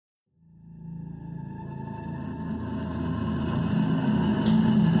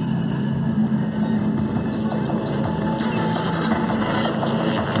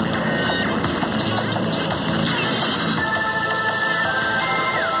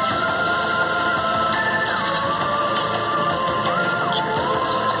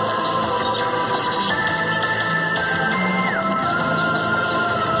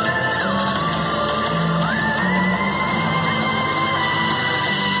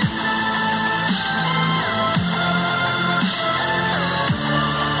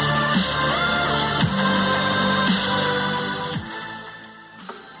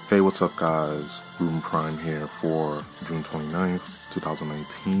what's up, guys? Ruben Prime here for June 29th,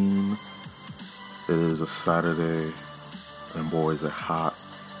 2019. It is a Saturday, and boy, is it hot.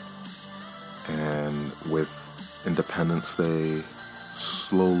 And with Independence Day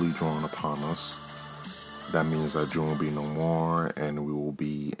slowly drawn upon us, that means that June will be no more, and we will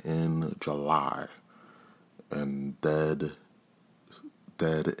be in July. And dead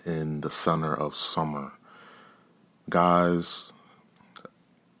in the center of summer. Guys,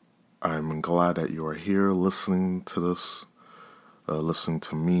 I'm glad that you are here listening to this, listening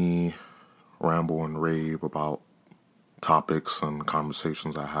to me ramble and rave about topics and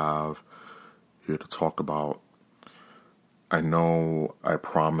conversations I have here to talk about. I know I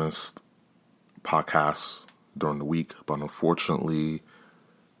promised podcasts during the week, but unfortunately,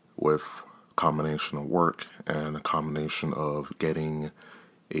 with a combination of work and a combination of getting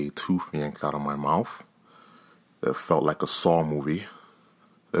a tooth yanked out of my mouth, it felt like a Saw movie.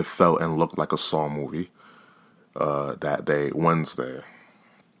 It felt and looked like a Saw movie that day, Wednesday.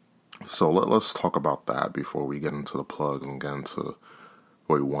 So let's talk about that before we get into the plugs and get into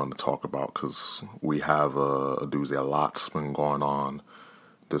what we want to talk about, because we have a doozy. A lot's been going on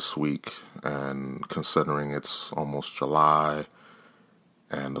this week, and considering it's almost July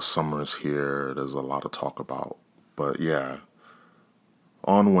and the summer is here, there's a lot to talk about. But yeah,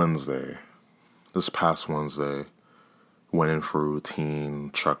 on Wednesday, this past Wednesday, went in for a routine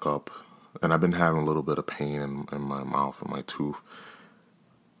checkup, and I've been having a little bit of pain in my mouth and my tooth.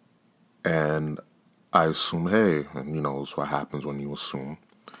 And I assumed, hey, and you know, it's what happens when you assume.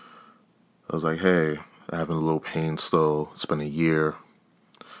 I was like, hey, I'm having a little pain still. It's been a year.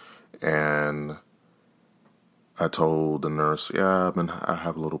 And I told the nurse, yeah, I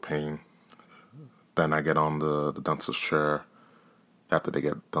have a little pain. Then I get on the dentist chair after they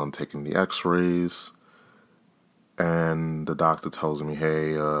get done taking the x-rays. And the doctor tells me,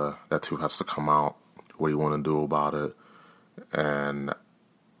 hey, that tooth has to come out. What do you want to do about it? And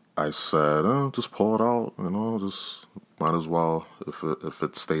I said, just pull it out, just might as well. If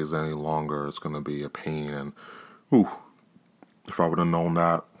it stays any longer, it's going to be a pain. And, if I would have known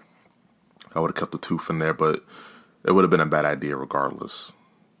that, I would have kept the tooth in there, but it would have been a bad idea regardless,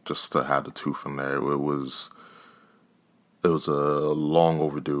 just to have the tooth in there. It was a long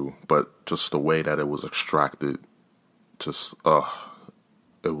overdue, but just the way that it was extracted, it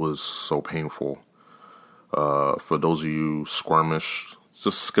was so painful. For those of you squirmish,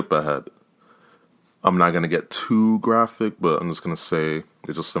 just skip ahead. I'm not going to get too graphic, but I'm just going to say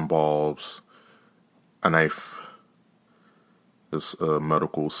it just involves a knife, this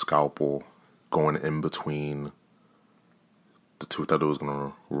medical scalpel going in between the tooth that it was going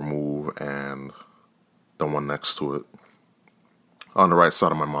to remove and the one next to it on the right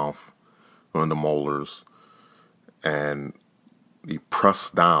side of my mouth, on the molars. And he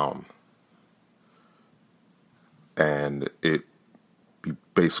pressed down, and he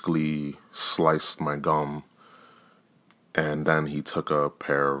basically sliced my gum, and then he took a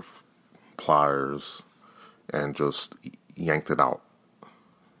pair of pliers and just yanked it out.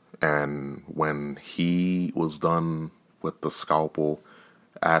 And when he was done with the scalpel,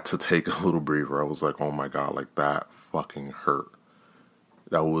 I had to take a little breather. I was like, oh my God, like that fucking hurt.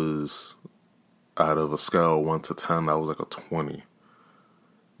 That was, out of a scale of 1 to 10, that was like a 20.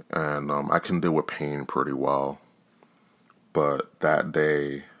 And I can deal with pain pretty well. But that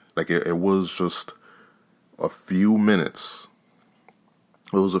day, like it was just a few minutes.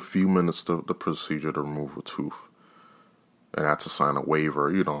 It was a few minutes to the procedure to remove a tooth. And I had to sign a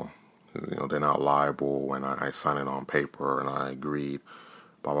waiver, they're not liable when I sign it on paper and I agreed,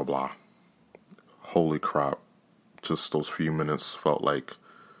 blah, blah, blah. Holy crap. Just those few minutes felt like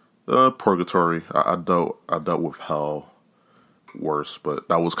purgatory. I dealt with hell worse, but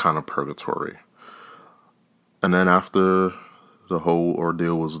that was kind of purgatory. And then after the whole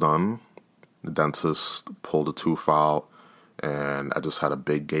ordeal was done, the dentist pulled the tooth out, and I just had a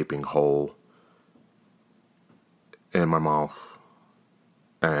big gaping hole in my mouth.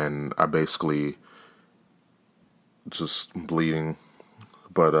 And I basically just bleeding,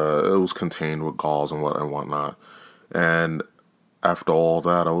 but it was contained with gauze and whatnot. And after all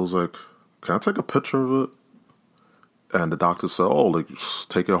that, I was like, can I take a picture of it? And the doctor said, just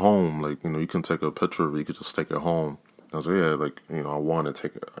take it home. You can take a picture of it. You could just take it home. I was like, yeah, I want to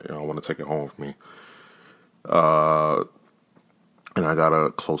take it. I want to take it home with me. And I got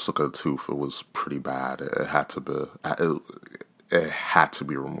a close look at the tooth. It was pretty bad. It had to be. It had to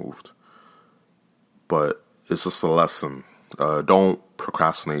be removed. But it's just a lesson. Don't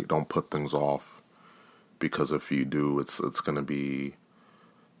procrastinate. Don't put things off. Because if you do, it's gonna be,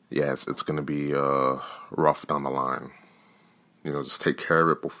 it's gonna be rough down the line. just take care of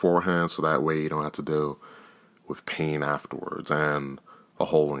it beforehand so that way you don't have to deal with pain afterwards and a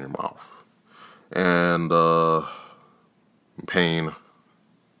hole in your mouth. And pain,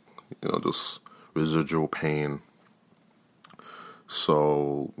 just residual pain.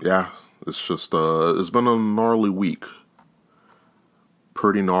 So, yeah, it's just, it's been a gnarly week.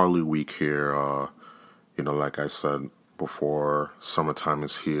 Pretty gnarly week here. Like I said before, summertime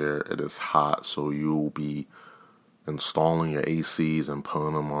is here. It is hot, so you'll be installing your ACs and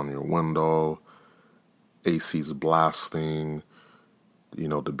putting them on your window. ACs blasting.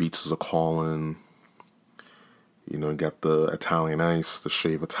 The beaches are calling. You got the Italian ice, the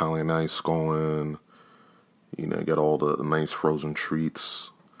Shave Italian ice going. Get all the nice frozen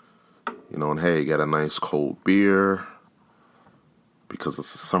treats. And hey, get a nice cold beer because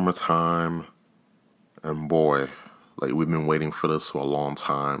it's the summertime. And boy, we've been waiting for this for a long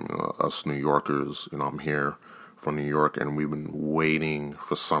time. Us New Yorkers, I'm here from New York, and we've been waiting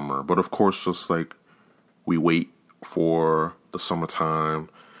for summer. But of course, just like we wait for the summertime,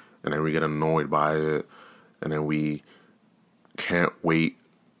 and then we get annoyed by it, and then we can't wait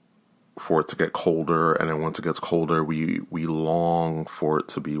for it to get colder, and then once it gets colder, we long for it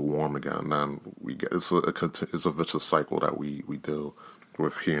to be warm again. Then it's a vicious cycle that we deal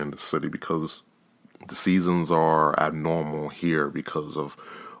with here in the city because the seasons are abnormal here because of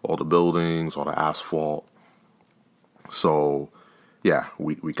all the buildings, all the asphalt. So, yeah,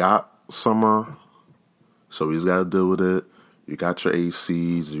 we got summer, so we just got to deal with it. You got your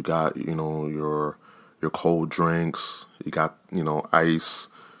ACs, you got, your cold drinks, you got, ice,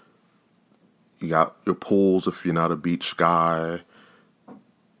 you got your pools if you're not a beach guy.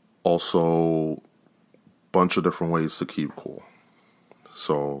 Also, bunch of different ways to keep cool.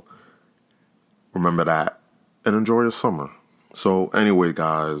 So, remember that and enjoy your summer. So anyway,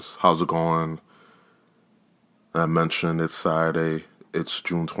 guys, how's it going? I mentioned it's Saturday. It's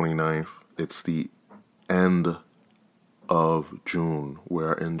June 29th. It's the end of June.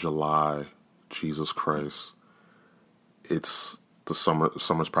 We're in July. Jesus Christ. It's the summer.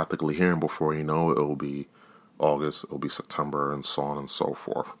 Summer's practically here, and before you know it, it'll be August, it'll be September, and so on and so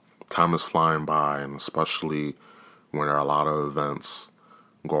forth. Time is flying by, and especially when there are a lot of events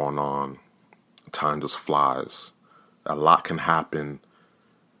going on, time just flies. A lot can happen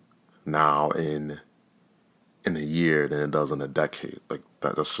now in a year than it does in a decade.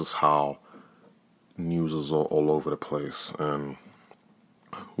 That's just how news is all over the place. And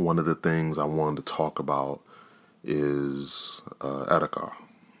one of the things I wanted to talk about is Etika.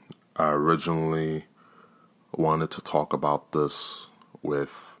 I originally wanted to talk about this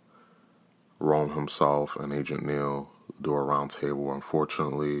with Rome himself and Agent Neil, do a roundtable.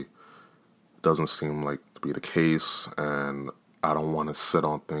 Unfortunately, doesn't seem like to be the case, and I don't want to sit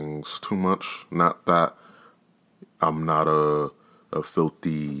on things too much. Not that I'm not a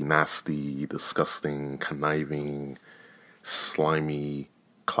filthy, nasty, disgusting, conniving, slimy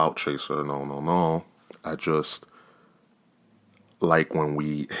clout chaser. No. I just like when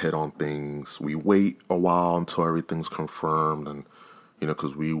we hit on things, we wait a while until everything's confirmed, and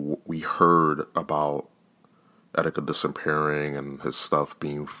because we heard about Etika disappearing and his stuff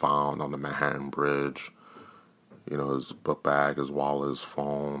being found on the Manhattan Bridge. His book bag, his wallet, his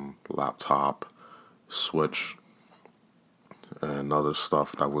phone, laptop, switch, and other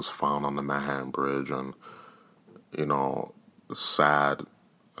stuff that was found on the Manhattan Bridge. And, sad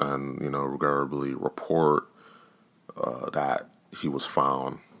and, regrettably report that he was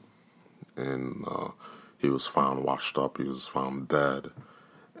found washed up, he was found dead.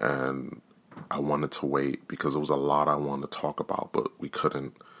 And I wanted to wait because there was a lot I wanted to talk about, but we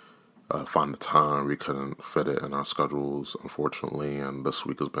couldn't find the time. We couldn't fit it in our schedules, unfortunately, and this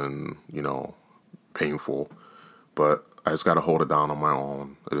week has been, painful. But I just got to hold it down on my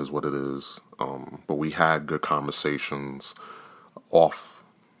own. It is what it is. But we had good conversations off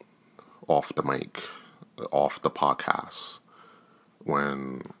the mic, off the podcast.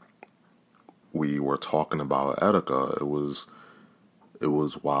 When we were talking about Etika, it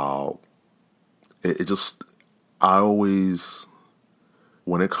was wild. It just, I always,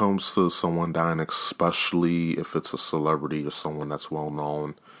 when it comes to someone dying, especially if it's a celebrity or someone that's well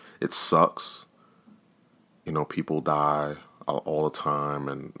known, it sucks. People die all the time,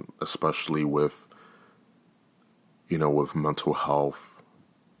 and especially with mental health,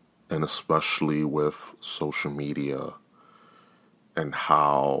 and especially with social media, and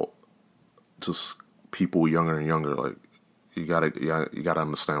how just people younger and younger, you gotta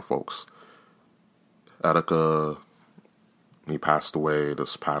understand, folks. Etika, he passed away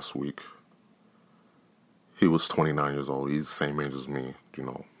this past week. He was 29 years old. He's the same age as me,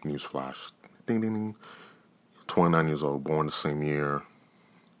 newsflash. Ding, ding, ding. 29 years old, born the same year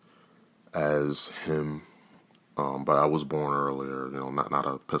as him. But I was born earlier, not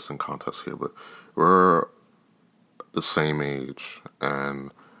a pissing contest here, but we're the same age.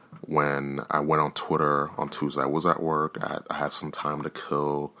 And when I went on Twitter on Tuesday, I was at work, I had some time to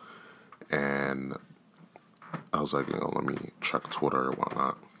kill, and I was like, let me check Twitter and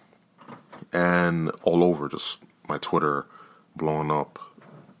whatnot. And all over, just my Twitter blowing up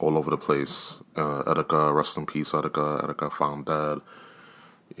all over the place. Etika, rest in peace, Etika. Etika found dead.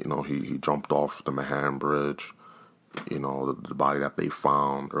 He jumped off the Manhattan Bridge. The body that they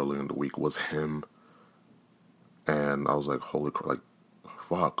found early in the week was him. And I was like, holy crap,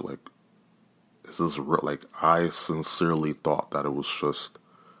 fuck, is this real? I sincerely thought that it was just,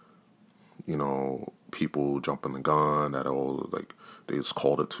 people jumping the gun, that they just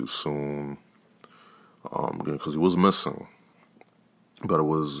called it too soon. Because he was missing. But it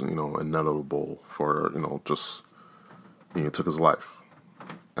was, inevitable for, just, he took his life.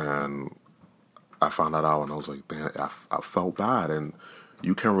 And I found that out, and I was like, damn, I felt bad. And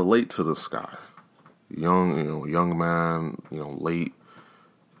you can relate to this guy. Young man, late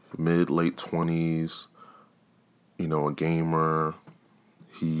 20s, a gamer.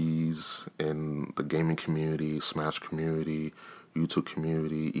 He's in the gaming community, Smash community, YouTube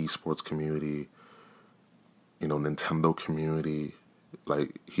community, esports community, Nintendo community.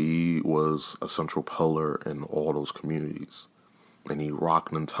 He was a central pillar in all those communities. And he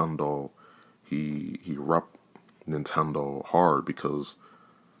rocked Nintendo. He rep Nintendo hard because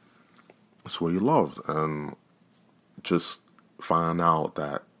it's what he loved. And just find out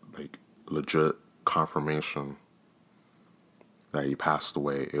that, legit confirmation that he passed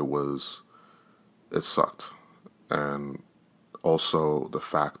away, it sucked. And also the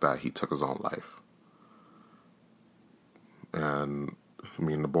fact that he took his own life. And,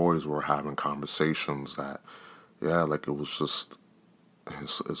 the boys were having conversations that, it was just,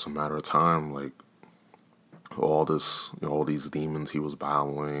 it's a matter of time, all these demons he was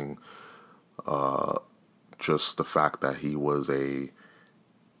battling, just the fact that he was a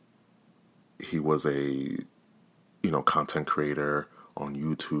content creator on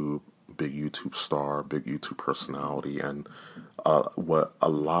YouTube, big YouTube star, big YouTube personality, and what a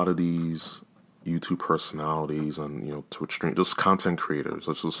lot of these YouTube personalities and Twitch stream, just content creators,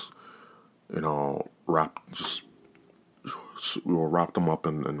 let's just we'll wrap them up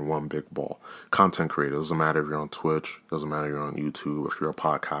in one big ball. Content creators, doesn't matter if you're on Twitch, doesn't matter if you're on YouTube, if you're a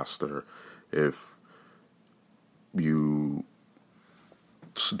podcaster, if you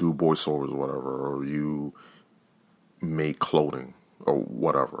do voiceovers or whatever, or you make clothing or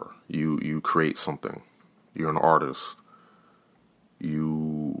whatever, you create something, you're an artist,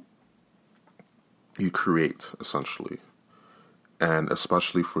 you create, essentially. And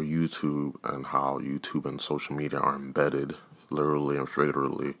especially for YouTube and how YouTube and social media are embedded, literally and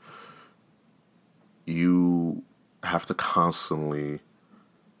figuratively, you have to constantly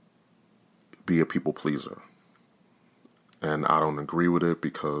be a people pleaser. And I don't agree with it,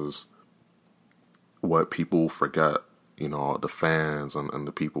 because what people forget, the fans and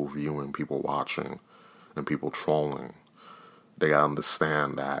the people viewing, people watching, and people trolling, they gotta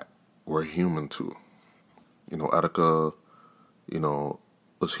understand that we're human too. Etika,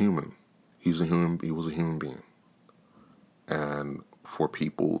 was human. He was a human being. And for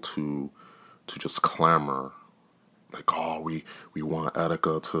people to just clamor, we want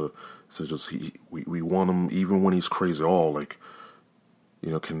Etika to just, we want him even when he's crazy.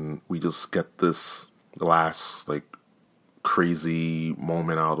 Can we just get this last, crazy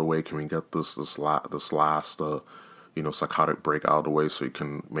moment out of the way? Can we get this last psychotic break out of the way so you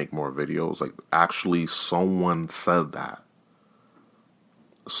can make more videos? Actually, someone said that.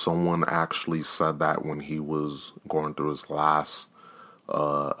 Someone actually said that when he was going through his last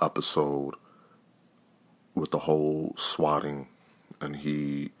episode with the whole swatting, and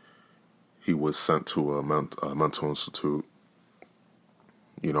he was sent to a mental institute,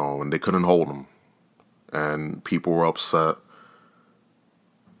 and they couldn't hold him, and people were upset.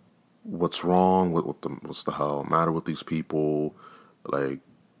 What's wrong with them? What's the hell matter with these people? He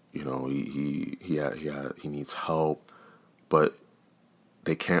needs help, but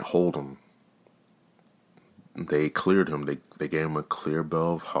they can't hold him. They cleared him. They gave him a clear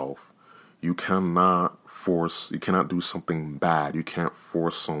bill of health. You cannot do something bad. You can't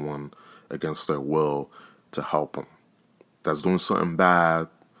force someone against their will to help them. That's doing something bad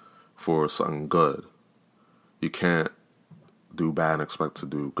for something good. You can't do bad and expect to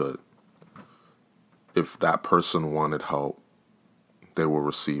do good. If that person wanted help, they will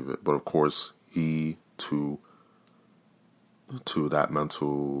receive it. But of course, he to that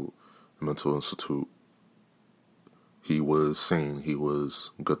mental institute, he was sane. He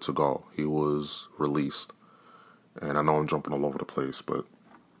was good to go. He was released. And I know I'm jumping all over the place, but,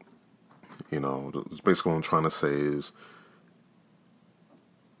 basically what I'm trying to say is,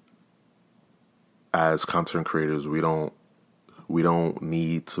 as content creators, we don't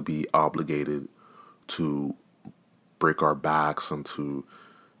need to be obligated to break our backs and to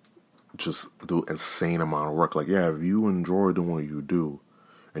just do insane amount of work. Like, yeah, if you enjoy doing what you do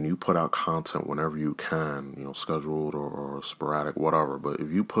and you put out content whenever you can, scheduled or sporadic, whatever. But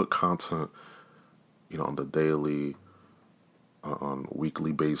if you put content, on the daily, on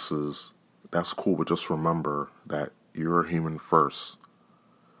weekly basis, that's cool. But just remember that you're a human first.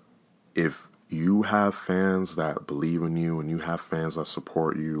 If you have fans that believe in you and you have fans that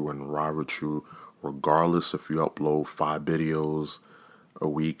support you and ride with you, regardless if you upload 5 videos a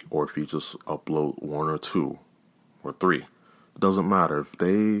week or if you just upload 1 or 2 or 3, it doesn't matter. If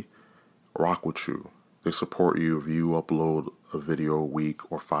they rock with you, they support you. If you upload a video a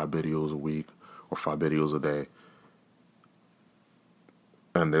week or 5 videos a week or 5 videos a day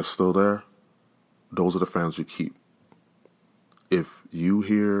and they're still there, those are the fans you keep. If you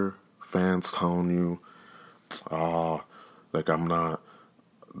hear fans telling you,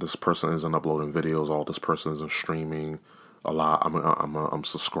 this person isn't uploading videos, this person isn't streaming a lot, I'm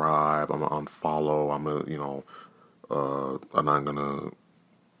subscribed, I'm gonna unfollow, I'm not gonna,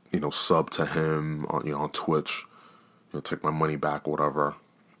 sub to him on Twitch, take my money back, whatever.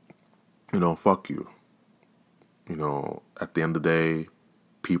 Fuck you. At the end of the day,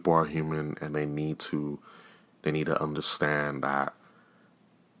 people are human and they need to understand that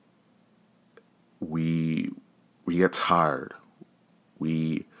we get tired.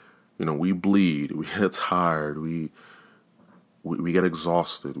 We bleed. We get tired. We get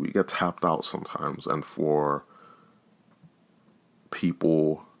exhausted. We get tapped out sometimes. And for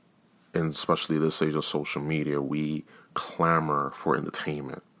people, and especially this age of social media, we clamor for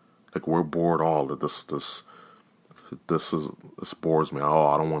entertainment. Like, we're bored all of this. This bores me.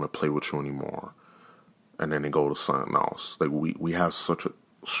 I don't want to play with you anymore. And then they go to something else. Like, we have such a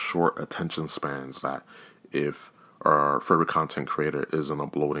short attention spans that if our favorite content creator isn't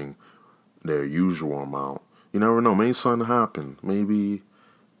uploading their usual amount, you never know. Maybe something happened. Maybe,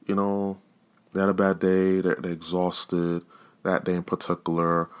 they had a bad day. They're exhausted that day in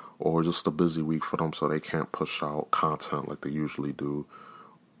particular, or just a busy week for them, so they can't push out content like they usually do.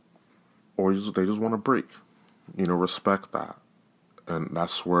 Or they just want a break. Respect that. And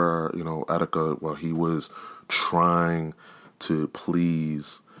that's where, Etika, he was trying to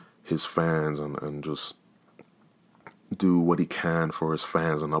please his fans and just do what he can for his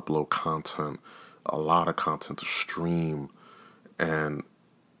fans and upload content, a lot of content to stream. And,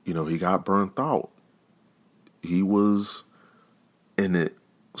 he got burnt out. He was in it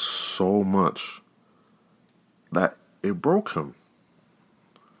so much that it broke him.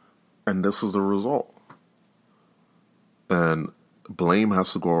 And this is the result. And blame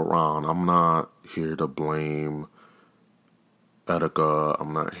has to go around. I'm not here to blame Etika.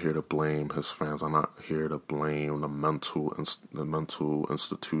 I'm not here to blame his fans. I'm not here to blame the mental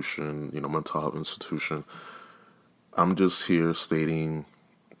institution, mental health institution. I'm just here stating,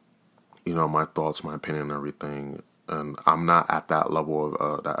 my thoughts, my opinion, and everything. And I'm not at that level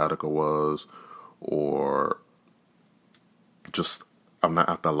of, that Etika was, or just, I'm not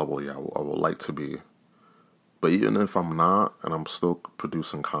at that level yet. I would like to be. But even if I'm not, and I'm still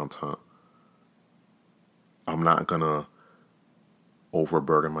producing content, I'm not going to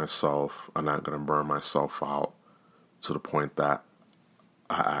overburden myself. I'm not going to burn myself out to the point that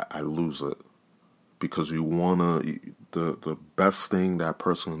I lose it. Because you want to, the best thing that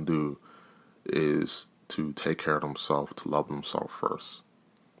person can do is to take care of themselves, to love themselves first.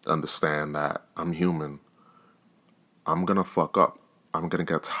 Understand that I'm human. I'm going to fuck up. I'm going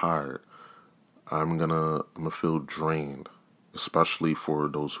to get tired. I'm gonna feel drained, especially for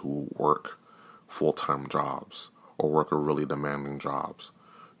those who work full-time jobs or work a really demanding jobs.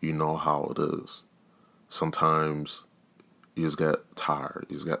 You know how it is. Sometimes you just get tired,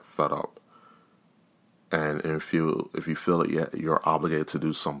 you just get fed up. And if you feel that you're obligated to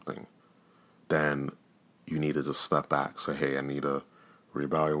do something, then you need to just step back, say, hey, I need to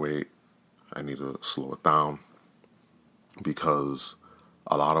reevaluate, I need to slow it down, because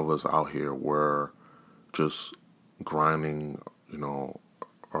a lot of us out here, we're just grinding,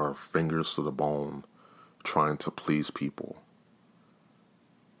 our fingers to the bone, trying to please people.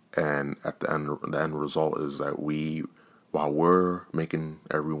 And at the end result is that while we're making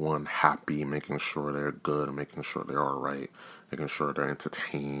everyone happy, making sure they're good, making sure they're all right, making sure they're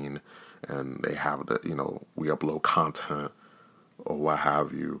entertained, and they have we upload content or what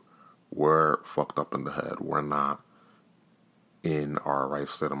have you, we're fucked up in the head. We're not in our right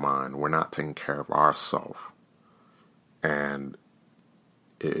state of mind. We're not taking care of ourselves. And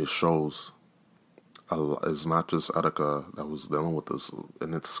it shows. It's not just Etika that was dealing with this,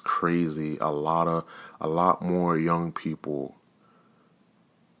 and it's crazy. A lot more young people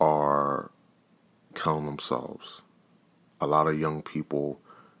are killing themselves. A lot of young people,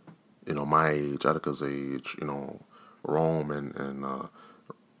 my age, Etika's age, Rome and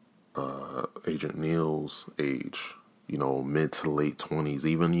Agent Neil's age, mid to late 20s,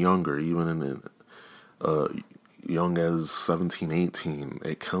 even younger, even in young as 17, 18,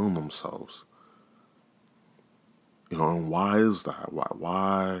 they killing themselves. And why is that?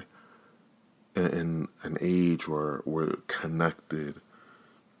 Why in an age where we're connected,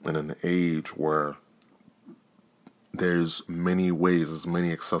 in an age where there's many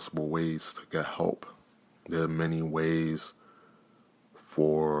accessible ways to get help. There are many ways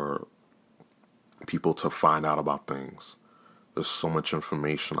for people to find out about things. There's so much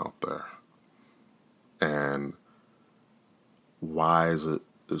information out there. And why is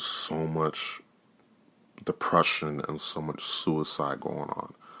so much depression and so much suicide going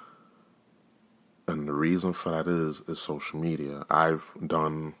on? And the reason for that is social media. I've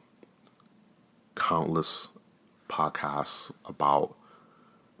done countless podcasts about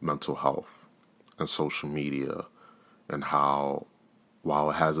mental health and social media, and how, while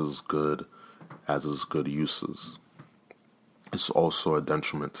it has its good uses, it's also a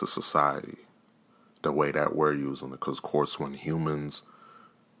detriment to society, the way that we're using it. Because, of course, when humans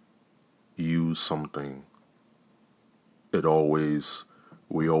use something,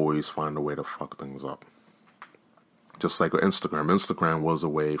 we always find a way to fuck things up. Just like with Instagram. Instagram was a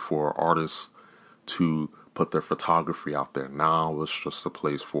way for artists to put their photography out there. Now it's just a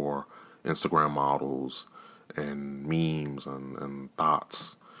place for Instagram models and memes and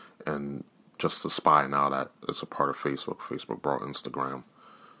thoughts, and just to spy. Now that it's a part of Facebook. Facebook brought Instagram,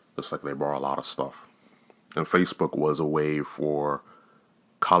 just like they brought a lot of stuff. And Facebook was a way for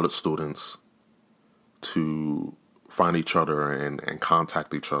college students to find each other and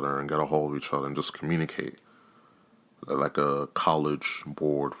contact each other and get a hold of each other and just communicate, like a college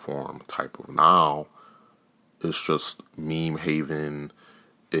board forum type of. Now it's just meme haven.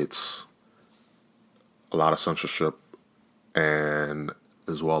 It's a lot of censorship, and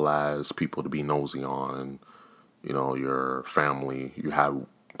as well as people to be nosy on. And your family, you have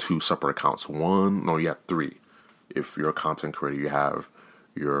 2 separate accounts. You have 3. If you're a content creator, you have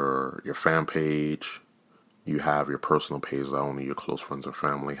your fan page, you have your personal page that only your close friends and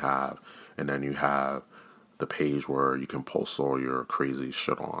family have, and then you have the page where you can post all your crazy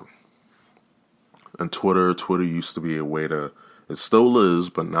shit on. And Twitter used to be a way to, it still is,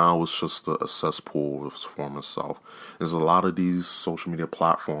 but now it's just a cesspool of form itself. There's a lot of these social media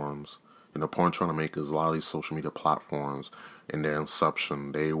platforms, the point I'm trying to make is a lot of these social media platforms, in their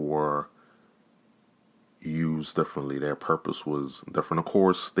inception, they were used differently. Their purpose was different. Of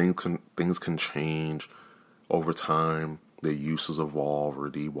course, things can change over time. Their uses evolve or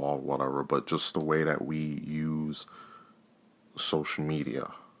devolve, whatever. But just the way that we use social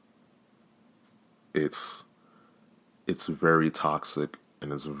media, it's very toxic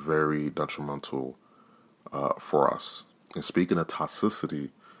and it's very detrimental for us. And speaking of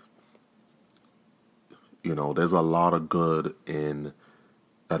toxicity, there's a lot of good in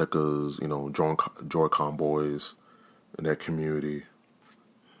Etika's, Joy-Con boys and their community,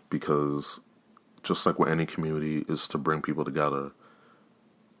 because just like with any community, is to bring people together.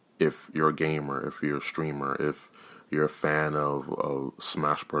 If you're a gamer, if you're a streamer, if you're a fan of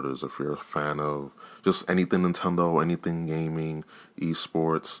Smash Brothers, if you're a fan of just anything Nintendo, anything gaming,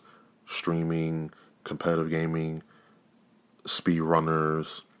 esports, streaming, competitive gaming,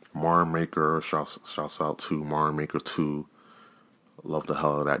 speedrunners, Mario Maker, shouts out to Mario Maker 2. Love the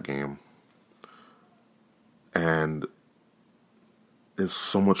hell of that game. And it's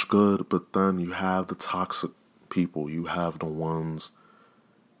so much good, but then you have the toxic people. You have the ones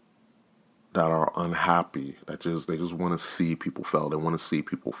that are unhappy, they just want to see people fail. They want to see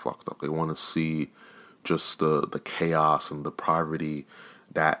people fucked up. They want to see just the chaos and the poverty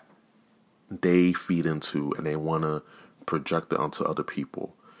that they feed into, and they want to project it onto other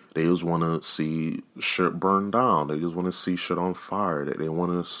people. They just want to see shit burn down. They just want to see shit on fire. They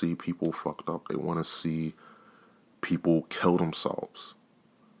want to see people fucked up. They want to see people kill themselves.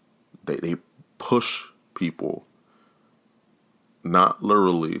 They push people, not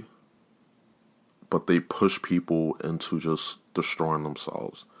literally, but they push people into just destroying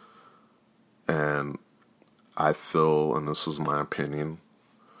themselves. And I feel, and this is my opinion,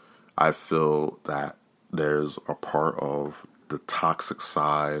 I feel that there's a part of the toxic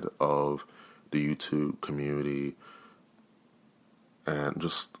side of the YouTube community and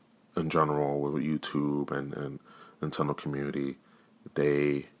just in general with YouTube and Nintendo community,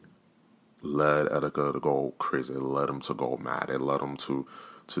 they led Etika to go crazy. They led him to go mad. They led him to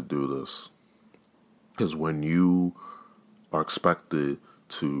do this. Because when you are expected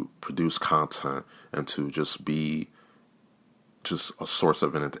to produce content and to just be just a source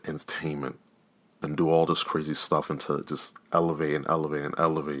of entertainment and do all this crazy stuff and to just elevate and elevate and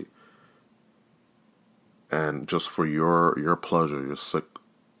elevate, and just for your pleasure, your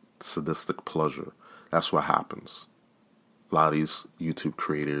sadistic pleasure, that's what happens. A lot of these YouTube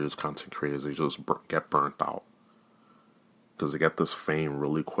creators, content creators, they just get burnt out because they get this fame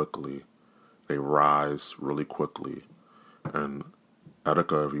really quickly. They rise really quickly. And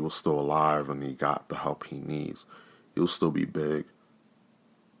Etika, if he was still alive and he got the help he needs, he'll still be big.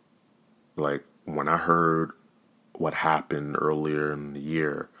 Like, when I heard what happened earlier in the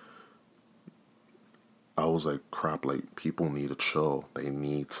year, I was like, crap, like, people need to chill. They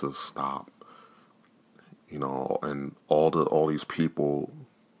need to stop. You know, and all these people,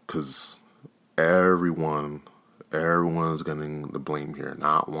 because everyone's getting the blame here.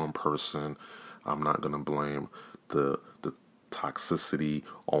 Not one person. I'm not gonna blame the toxicity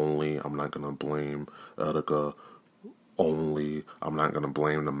only. I'm not gonna blame Etika only. I'm not gonna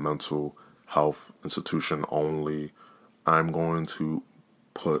blame the mental health institution only. I'm going to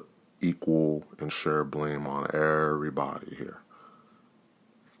put equal and share blame on everybody here.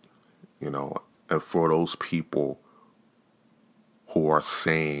 You know, and for those people who are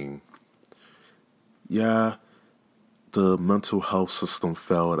saying, yeah, the mental health system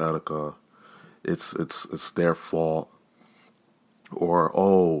failed Etika, it's their fault, or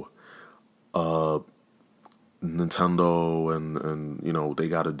Nintendo and you know, they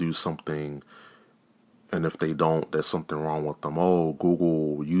got to do something, and if they don't, there's something wrong with them.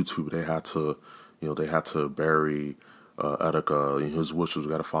 Google, YouTube, they had to bury Etika in his wishes.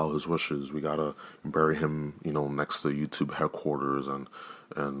 We got to follow his wishes. We got to bury him, you know, next to YouTube headquarters,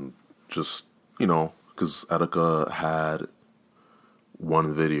 and just, you know, because Etika had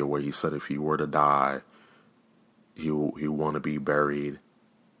one video where he said if he were to die, he want to be buried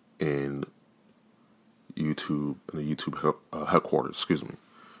in the YouTube headquarters. Excuse me,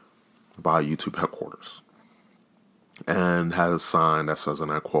 by YouTube headquarters, and has a sign that says,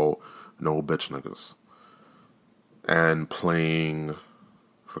 and I quote, "No bitch niggas." And playing,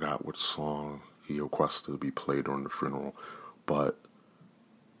 forgot which song he requested to be played during the funeral, but,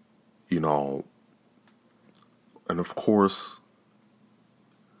 you know, and of course,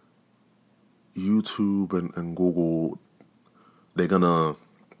 YouTube and Google, they're gonna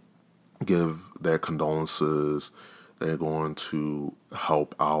give their condolences. They're going to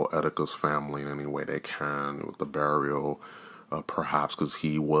help out Etika's family in any way they can with the burial, perhaps because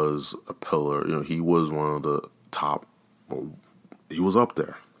he was a pillar. You know, he was one of the top. He was up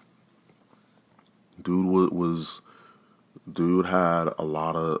there. Dude had a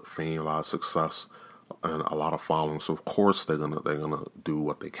lot of fame, a lot of success, and a lot of following. So of course they're gonna do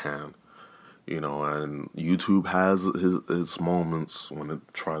what they can. You know, and YouTube has its moments when it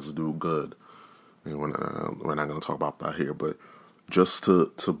tries to do good. And we're not going to talk about that here, but just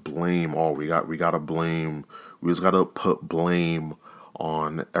to blame we got to blame. We just got to put blame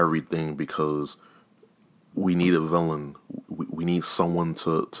on everything because we need a villain. We need someone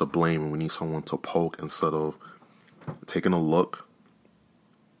to blame, and we need someone to poke instead of taking a look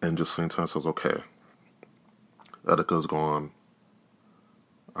and just saying to ourselves, okay, Etika's gone.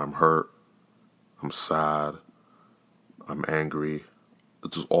 I'm hurt. I'm sad, I'm angry,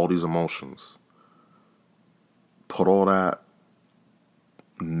 it's just all these emotions. Put all that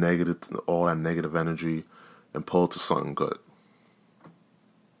negative energy and pull it to something good.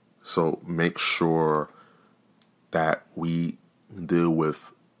 So make sure that we deal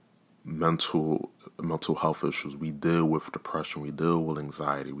with mental health issues, we deal with depression, we deal with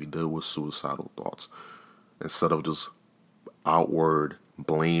anxiety, we deal with suicidal thoughts, instead of just outward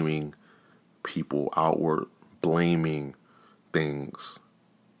blaming people, outward blaming things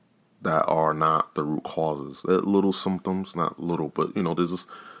that are not the root causes. They're little symptoms, not little, but you know, there's just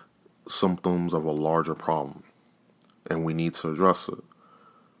symptoms of a larger problem, and we need to address it.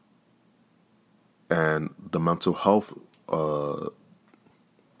 And the mental health, the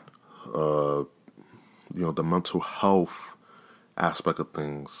mental health aspect of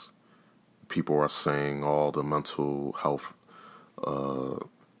things, people are saying, the mental health,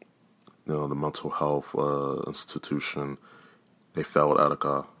 the mental health institution, they failed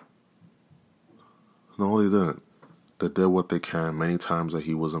Etika. No, they didn't. They did what they can. Many times that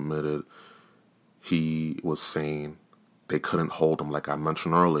he was admitted, he was sane. They couldn't hold him. Like I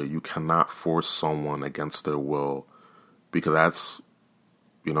mentioned earlier, you cannot force someone against their will, because that's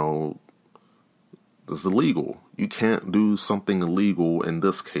You know, it's illegal. You can't do something illegal in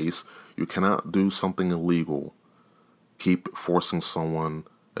this case. You cannot do something illegal. Keep forcing someone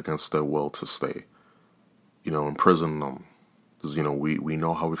against their will to stay. Imprison them. Because, we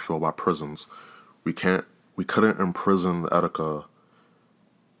know how we feel about prisons. We couldn't imprison Etika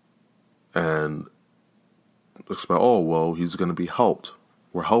and expect, oh, well, he's going to be helped.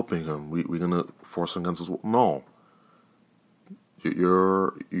 We're helping him. We're going to force him against his will. No.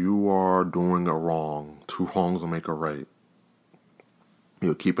 You are doing a wrong. Two wrongs will make a right.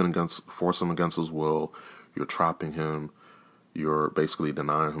 You're forcing him against his will. You're trapping him. You're basically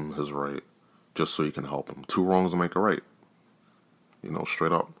denying him his right just so you can help him. Two wrongs will make a right.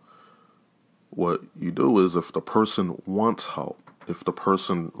 Straight up. What you do is, if the person wants help, if the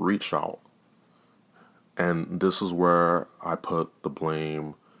person reach out, and this is where I put the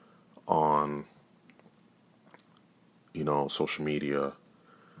blame on, social media,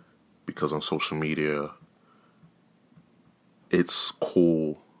 because on social media, it's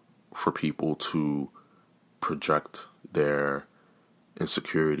cool for people to project their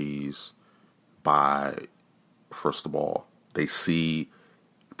insecurities by, first of all, they see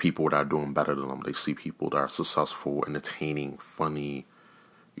people that are doing better than them. They see people that are successful, entertaining, funny,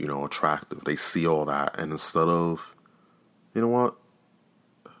 attractive. They see all that, and instead of, you know what,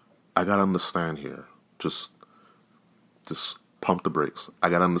 I gotta understand here. Just pump the brakes. I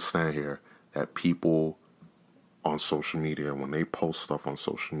gotta understand here that people on social media, when they post stuff on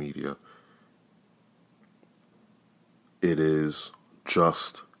social media, it is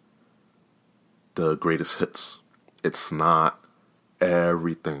just the greatest hits. It's not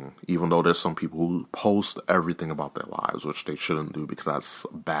everything, even though there's some people who post everything about their lives, which they shouldn't do because that's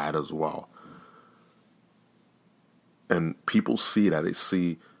bad as well. And people see that. They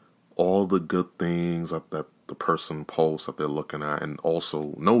see all the good things that the person posts that they're looking at, and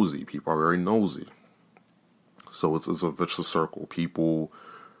also nosy. People are very nosy. So it's a vicious circle. People,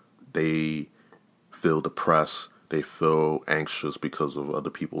 they feel depressed. They feel anxious because of other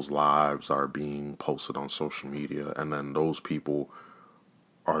people's lives are being posted on social media. And then those people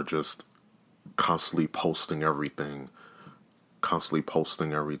are just constantly posting everything, constantly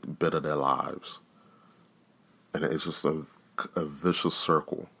posting every bit of their lives. And it's just a vicious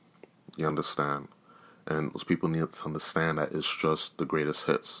circle. You understand? And those people need to understand that it's just the greatest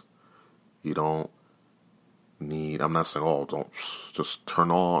hits. You don't need, I'm not saying, oh, don't just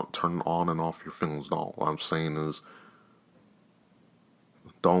turn on and off your feelings. No, what I'm saying is,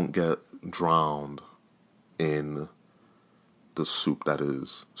 don't get drowned in the soup that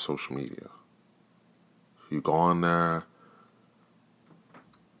is social media. You go on there,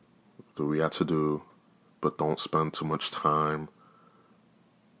 do what you have to do, but don't spend too much time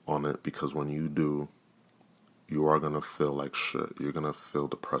on it, because when you do, you are going to feel like shit. You're going to feel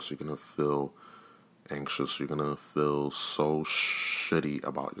depressed. You're going to feel anxious. You're going to feel so shitty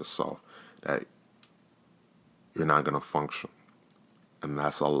about yourself that you're not going to function. And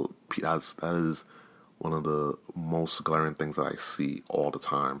that is one of the most glaring things that I see all the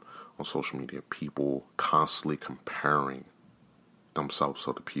time on social media. People constantly comparing themselves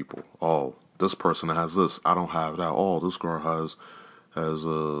to other people. Oh, this person has this. I don't have that. Oh, this girl has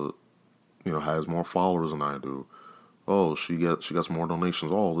more followers than I do. Oh, she gets more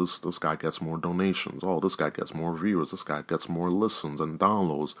donations. Oh, this guy gets more donations. Oh, this guy gets more viewers. This guy gets more listens and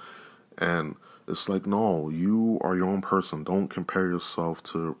downloads. And it's like, no, you are your own person. Don't compare yourself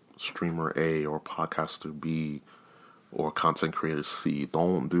to streamer A or podcaster B or content creator C.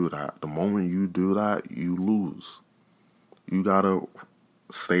 Don't do that. The moment you do that, you lose. You gotta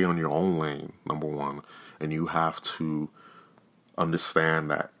stay on your own lane, number one. And you have to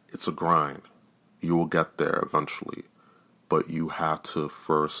understand that it's a grind. You will get there eventually. But you have to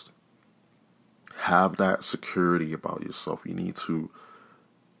first have that security about yourself. You need to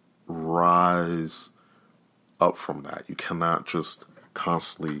rise up from that. You cannot just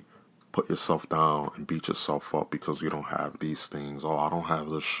constantly put yourself down and beat yourself up because you don't have these things. Oh, I don't have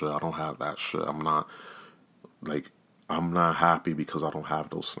this shit. I don't have that shit. I'm not happy because I don't have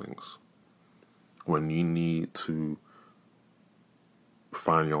those things. When you need to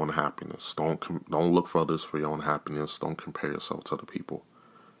find your own happiness. Don't look for others for your own happiness. Don't compare yourself to other people.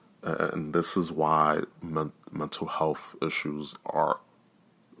 And this is why mental health issues are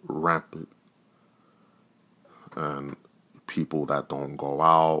rampant. And people that don't go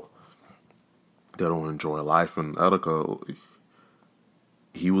out, they don't enjoy life. And Etika,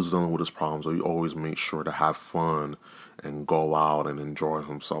 he was dealing with his problems. So he always made sure to have fun and go out and enjoy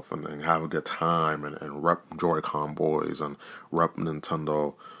himself and have a good time and rep Joy-Con boys and rep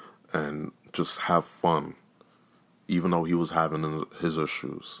Nintendo and just have fun. even though he was having his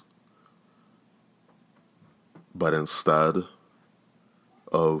issues. But instead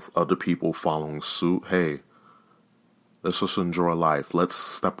of other people following suit, hey, let's just enjoy life. Let's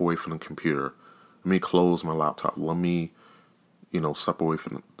step away from the computer. Let me close my laptop. Let me, step away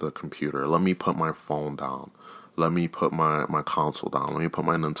from the computer. Let me put my phone down. Let me put my console down. Let me put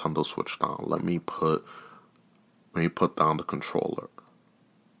my Nintendo Switch down. Let me put down the controller.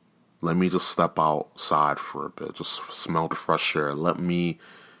 Let me just step outside for a bit. Just smell the fresh air. Let me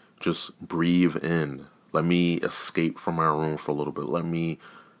just breathe in. Let me escape from my room for a little bit. Let me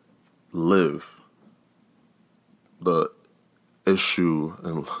live. The issue,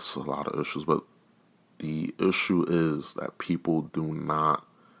 and it's a lot of issues, but the issue is that people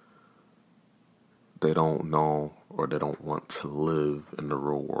they don't know or they don't want to live in the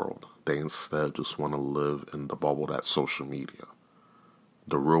real world. They instead just want to live in the bubble that's social media.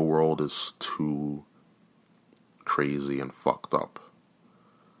 The real world is too crazy and fucked up.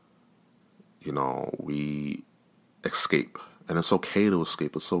 We escape. And it's okay to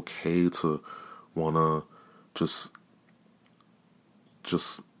escape. It's okay to want to just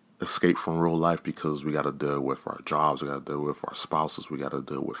escape from real life, because we got to deal with our jobs. We got to deal with our spouses. We got to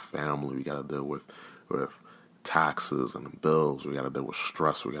deal with family. We got to deal with taxes and bills. We got to deal with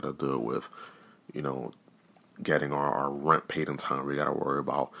stress. We got to deal with, getting our rent paid in time. We got to worry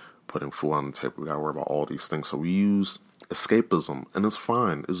about putting food on the table. We got to worry about all these things. So we use escapism, and it's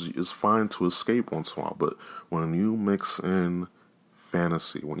fine. It's fine to escape once in a while. But when you mix in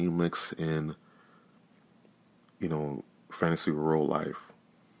fantasy, when you mix in, fantasy with real life,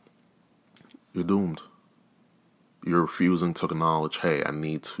 you're doomed. You're refusing to acknowledge, hey, I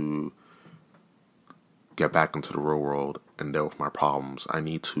need to get back into the real world and deal with my problems. I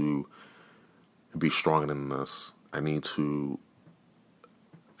need to be stronger than this. I need to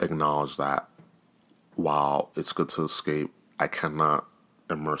acknowledge that while it's good to escape, I cannot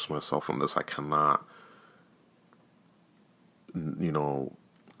immerse myself in this. I cannot,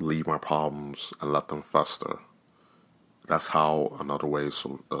 leave my problems and let them fester. That's how another way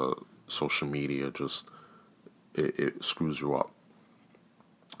social media just it screws you up.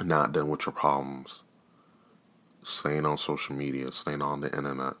 Not dealing with your problems. Staying on social media, staying on the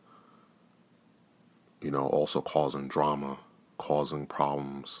internet. Also causing drama, causing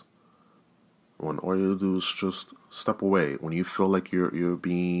problems. When all you do is just step away. When you feel like you're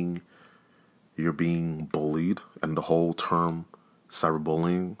being bullied, and the whole term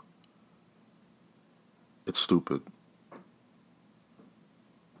cyberbullying, it's stupid.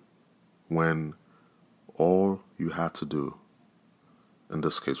 When all you had to do, in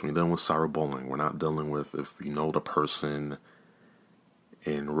this case, when you're dealing with cyberbullying, we're not dealing with if you know the person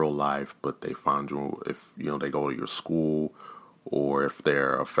in real life, but they find you, if they go to your school, or if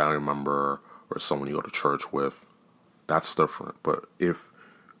they're a family member or someone you go to church with, that's different. But if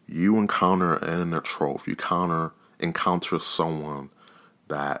you encounter an internet troll, if you encounter someone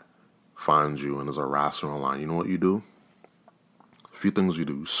that finds you and is harassing you online, you know what you do? A few things you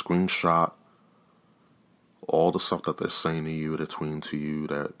do. Screenshot all the stuff that they're saying to you, they're tweeting to you,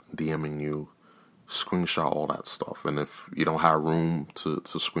 they're DMing you. Screenshot all that stuff. And if you don't have room to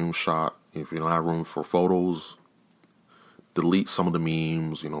screenshot, if you don't have room for photos, delete some of the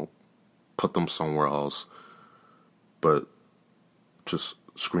memes, put them somewhere else. But just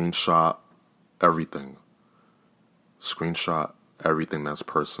screenshot everything. Screenshot everything that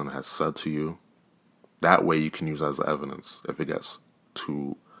person has said to you. That way you can use as evidence if it gets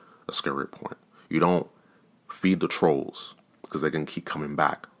to a scary point. You don't feed the trolls, because they can keep coming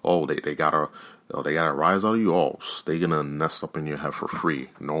back. Oh, they gotta rise out of you. Oh, they gonna nest up in your head for free,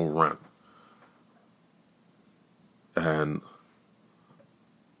 no rent. And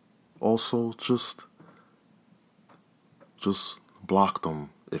also just block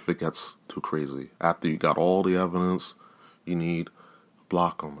them if it gets too crazy. After you got all the evidence you need,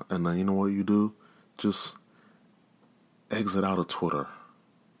 block them. And then you know what you do? Just exit out of Twitter.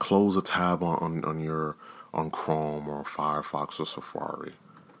 Close a tab on Chrome or Firefox or Safari.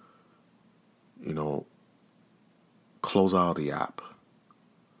 Close out of the app.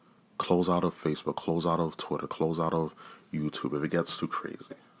 Close out of Facebook. Close out of Twitter. Close out of YouTube if it gets too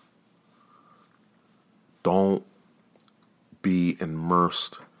crazy. Don't be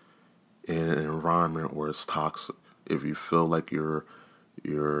immersed in an environment where it's toxic. If you feel like you're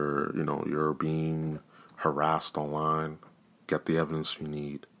being harassed online, get the evidence you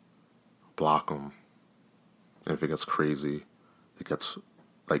need. Block them. And if it gets crazy, it gets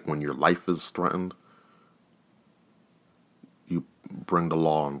like when your life is threatened, you bring the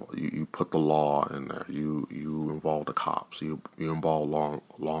law, you put the law in there. You involve the cops. You involve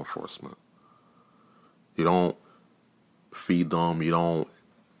law enforcement. You don't feed them. You don't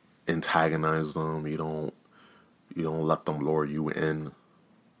antagonize them. You don't let them lure you in.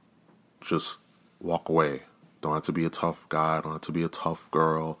 Just walk away. Don't have to be a tough guy. Don't have to be a tough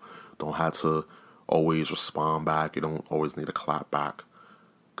girl. Don't have to always respond back. You don't always need to clap back.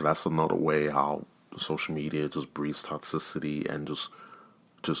 'Cause that's another way how social media just breeds toxicity and just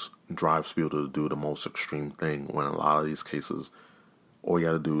drives people to do the most extreme thing, when in a lot of these cases, all you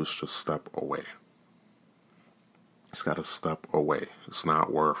gotta do is just step away. It's gotta step away. It's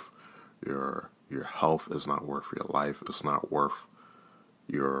not worth your health. It's not worth your life. It's not worth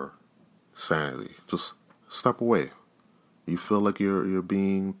your sanity. Just step away. You feel like you're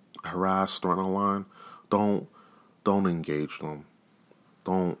being harassed or online, don't engage them.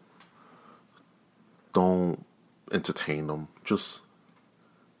 Don't entertain them. Just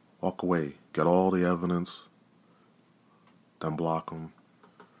walk away. Get all the evidence, then block them.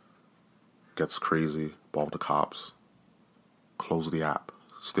 Gets crazy, call the cops. Close the app.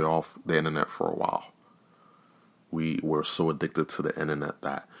 Stay off the internet for a while. We're so addicted to the internet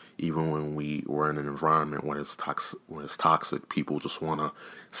that even when we're in an environment where it's toxic, people just want to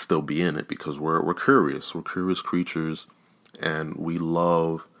still be in it because we're curious. We're curious creatures, and we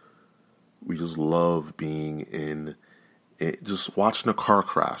just love being in it. Just watching a car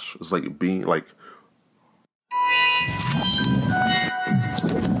crash. It's like being like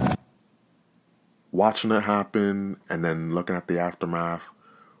watching it happen and then looking at the aftermath.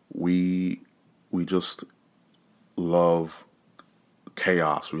 We just love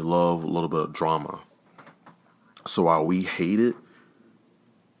chaos. We love a little bit of drama. So while we hate it,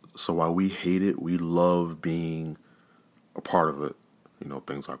 we love being a part of it. You know,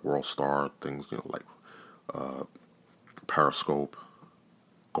 things like World Star, things, you know, like Periscope,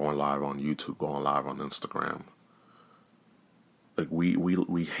 going live on YouTube, going live on Instagram. Like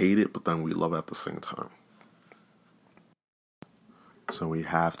we hate it, but then we love it at the same time. So we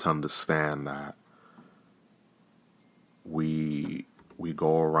have to understand that we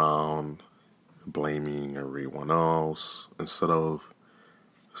go around blaming everyone else instead of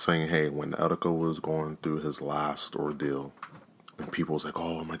saying, hey, when Etika was going through his last ordeal, and people was like,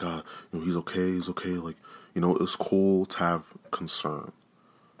 oh my God, you know, he's okay. Like, you know, it's cool to have concern,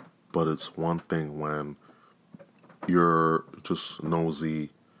 but it's one thing when you're just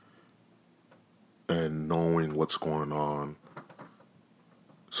nosy and knowing what's going on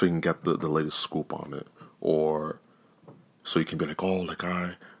so you can get the latest scoop on it, or so you can be like, oh, like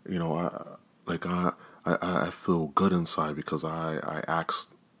I feel good inside because I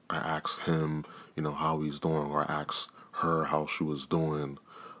asked him, you know, how he's doing, or I asked her how she was doing,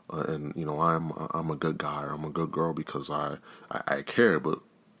 and you know, I'm a good guy, or I'm a good girl because I care. But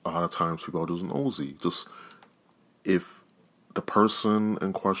a lot of times people are just nosy. Just if the person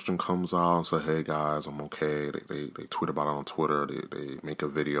in question comes out and say, hey guys, I'm okay, they tweet about it on Twitter, they make a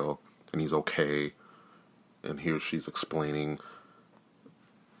video and he's okay, and he or she's explaining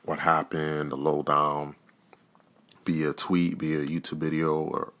what happened, the lowdown, be a tweet, be a YouTube video,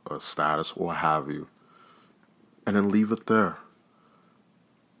 or a status, or what have you, and then leave it there.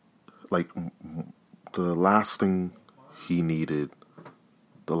 Like, the last thing he needed,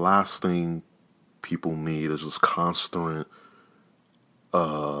 the last thing people need is just constant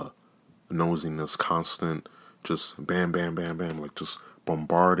nosiness, constant just bam, bam, bam, bam, like just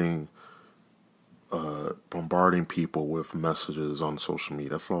bombarding people with messages on social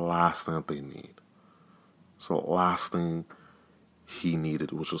media. That's the last thing that they need. So the last thing he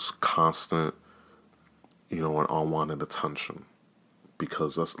needed was just constant, you know, an unwanted attention.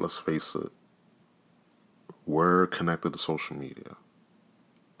 Because let's face it, we're connected to social media.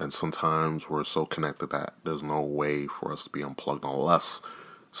 And sometimes we're so connected that there's no way for us to be unplugged unless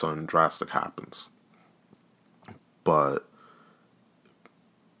something drastic happens. But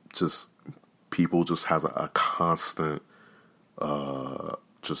just people just has a constant,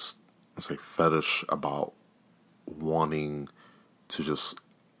 just let's say fetish about wanting to just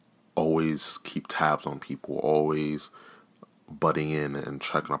always keep tabs on people, always butting in and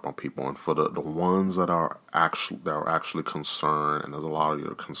checking up on people. And for the ones that are actually concerned, and there's a lot of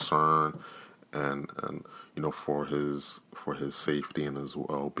your concern, and you know, for his safety and his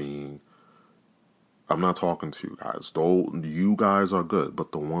well-being, I'm not talking to you guys. Though you guys are good,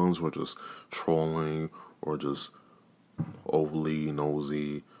 but the ones who are just trolling or just overly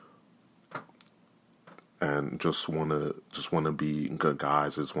nosy and just wanna be good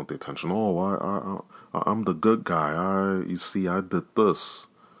guys, just want the attention. Oh, I'm the good guy. You see, I did this,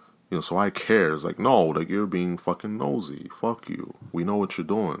 you know, so I care. It's like, no, like, you're being fucking nosy. Fuck you. We know what you're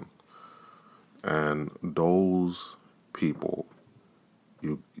doing. And those people,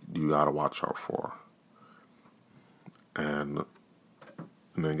 you gotta watch out for. And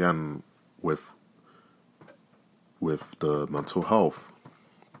again, with the mental health,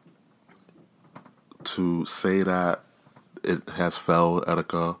 to say that it has failed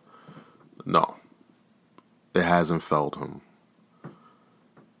Etika, no, it hasn't failed him.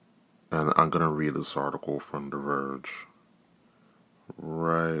 And I'm going to read this article from The Verge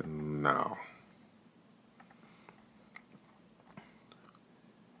right now.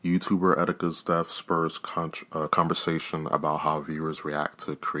 YouTuber Etika's death spurs conversation about how viewers react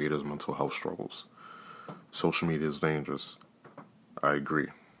to creators' mental health struggles. Social media is dangerous. I agree.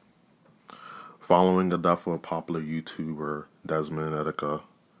 Following the death of a popular YouTuber, Desmond Etika,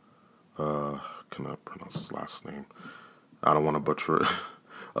 can I pronounce his last name? I don't want to butcher it.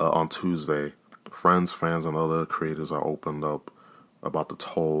 On Tuesday, friends, fans, and other creators are opened up about the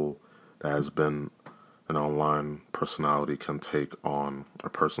toll that has been an online personality can take on a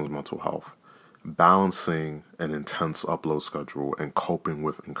person's mental health. Balancing an intense upload schedule and coping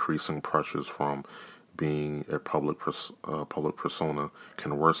with increasing pressures from being a public persona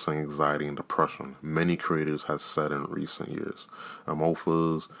can worsen anxiety and depression. Many creators have said in recent years.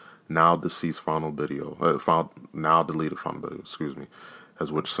 Amofa's now deleted final video,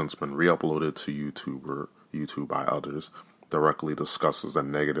 has which since been re-uploaded to YouTube by others, directly discusses the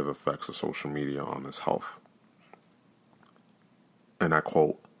negative effects of social media on his health. And I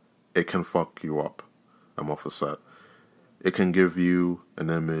quote, "It can fuck you up," Amofa said. "It can give you an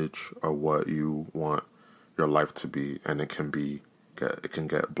image of what you want your life to be, and it can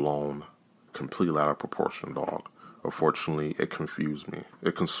get blown completely out of proportion, dog. Unfortunately, it confused me.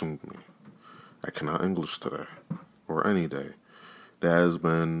 It consumed me. I cannot English today, or any day." There has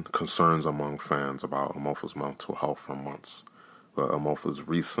been concerns among fans about Amofa's mental health for months, but Amofa's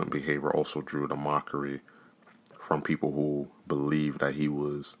recent behavior also drew the mockery from people who believed that he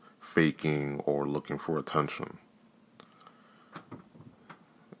was faking or looking for attention.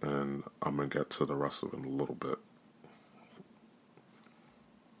 And I'm going to get to the rest of it in a little bit.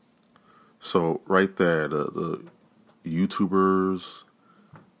 So right there, the YouTubers,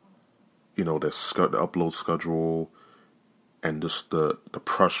 the upload schedule, and just the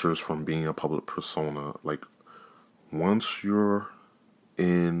pressures from being a public persona. Like, once you're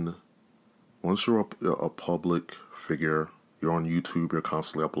a public figure, you're on YouTube, you're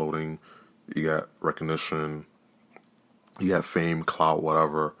constantly uploading, you got recognition, you got fame, clout,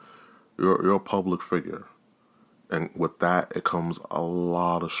 whatever. You're a public figure. And with that, it comes a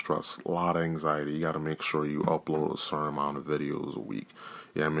lot of stress, a lot of anxiety. You got to make sure you upload a certain amount of videos a week.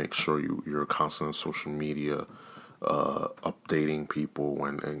 You got to make sure you're constant on social media, updating people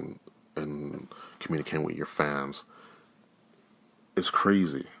and communicating with your fans. It's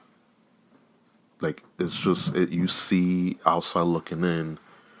crazy. Like, it's just, you see outside looking in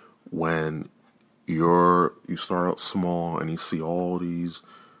when you start out small and you see all these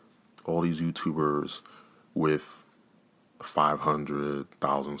YouTubers with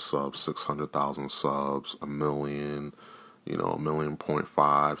 500,000 subs, 600,000 subs, 1 million,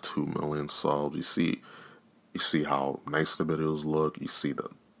 1.5, 2 million subs. You see how nice the videos look. You see the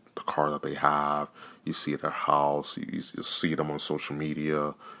car that they have. You see their house. You see them on social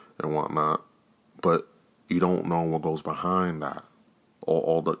media and whatnot. But you don't know what goes behind that.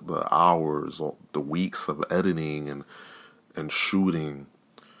 All the hours, all the weeks of editing and shooting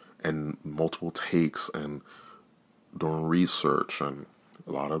and multiple takes and doing research and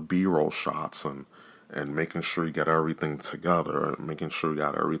a lot of B-roll shots and making sure you get everything together and making sure you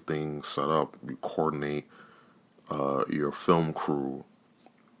got everything set up. You coordinate your film crew.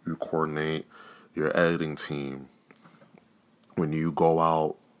 You coordinate your editing team. When you go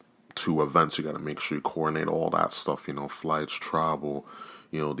out to events, you got to make sure you coordinate all that stuff, flights, travel,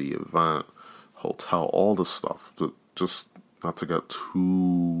 the event, hotel, all this stuff. Just not to get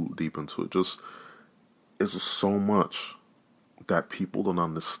too deep into it, it's just so much that people don't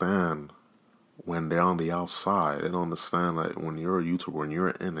understand when they're on the outside. They don't understand that when you're a YouTuber, when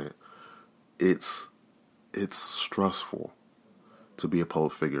you're in it, it's stressful to be a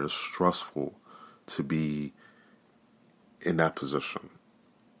public figure. It's stressful to be in that position.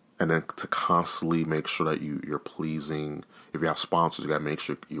 And then to constantly make sure that you're pleasing. If you have sponsors, you got to make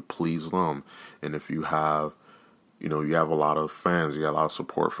sure you please them. And if you have, you have a lot of fans, you got a lot of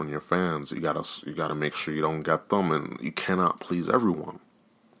support from your fans, you gotta make sure you don't get them, and you cannot please everyone.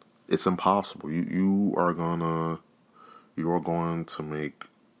 It's impossible. You are going to make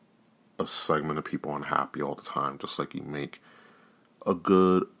a segment of people unhappy all the time, just like you make a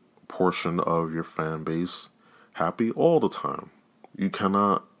good portion of your fan base happy all the time. You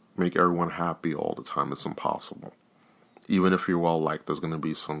cannot make everyone happy all the time. It's impossible. Even if you're well liked, there's going to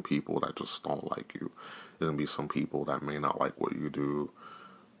be some people that just don't like you. There's going to be some people that may not like what you do.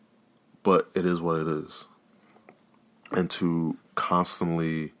 But it is what it is. And to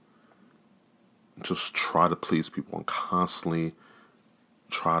constantly just try to please people and constantly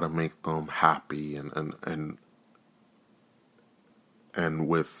try to make them happy and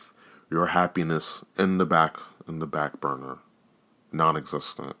with your happiness in the back burner,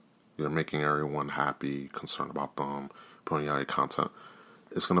 non-existent. You're making everyone happy, concerned about them, putting out your content.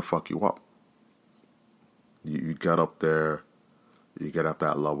 It's gonna fuck you up. You get up there, you get at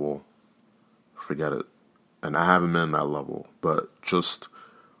that level, forget it. And I haven't been at that level, but just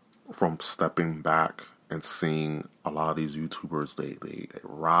from stepping back and seeing a lot of these YouTubers, they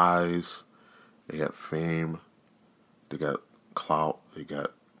rise, they get fame, they get clout, they get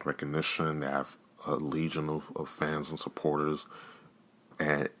recognition, they have a legion of fans and supporters,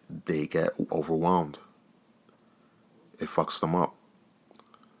 and they get overwhelmed. It fucks them up.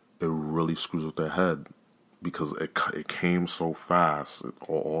 It really screws with their head because it came so fast.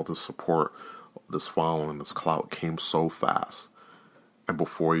 All this support, this following, this clout came so fast. And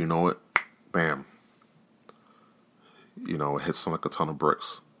before you know it, bam. You know, it hits them like a ton of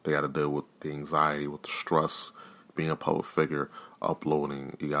bricks. They got to deal with the anxiety, with the stress, being a public figure,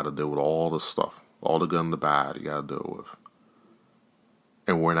 uploading. You got to deal with all this stuff. All the good and the bad you got to deal with.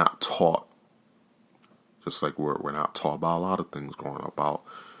 And we're not taught. Just like we're not taught about a lot of things growing up. About,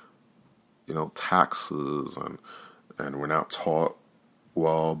 you know, taxes. And we're not taught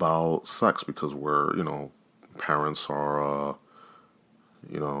well about sex because we're, you know, parents are,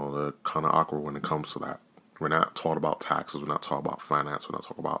 you know, they're kind of awkward when it comes to that. We're not taught about taxes. We're not taught about finance. We're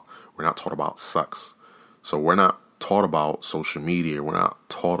not taught about sex. So we're not taught about social media. We're not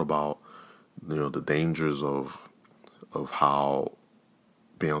taught about, you know, the dangers of how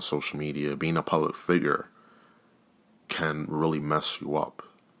being on social media, being a public figure can really mess you up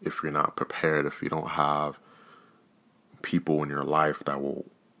if you're not prepared, if you don't have people in your life that will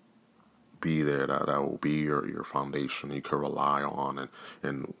be there, that will be your foundation you can rely on,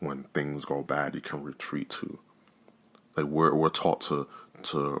 and when things go bad you can retreat to. Like we're taught to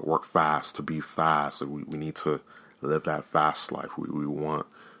work fast, to be fast. Like we need to live that fast life. We want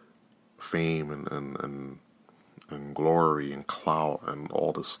fame and glory and clout and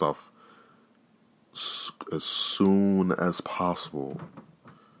all this stuff as soon as possible.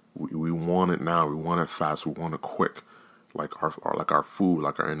 We want it now. We want it fast. We want it quick. Like our food,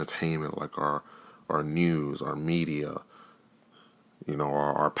 like our entertainment, like our news, our media, you know,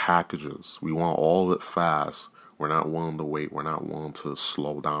 our packages. We want all of it fast. We're not willing to wait. We're not willing to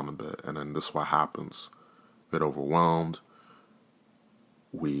slow down a bit. And then this is what happens. We get overwhelmed.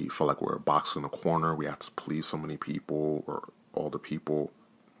 We feel like we're boxed in a corner. We have to please so many people, or all the people,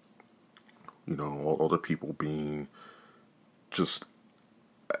 you know, all the people being just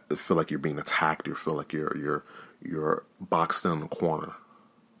feel like you're being attacked. You feel like you're boxed in a corner.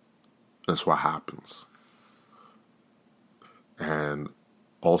 That's what happens. And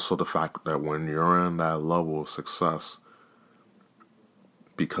also the fact that when you're in that level of success,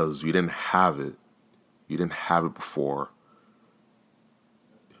 because you didn't have it before.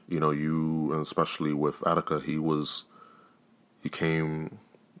 You know, and especially with Attica, he came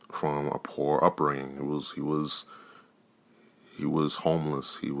from a poor upbringing. He was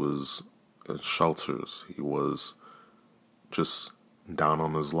homeless. He was in shelters. He was just down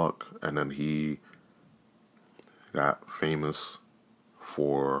on his luck. And then he got famous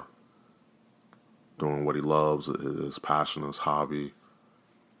for doing what he loves, his passion, his hobby.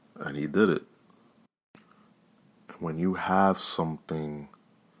 And he did it. When you have something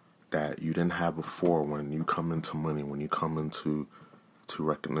that you didn't have before, when you come into money, when you come into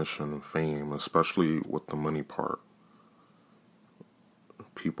recognition and fame, especially with the money part,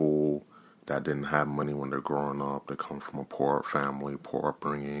 people that didn't have money when they're growing up, they come from a poor family, poor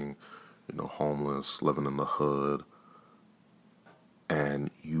upbringing, you know, homeless, living in the hood, and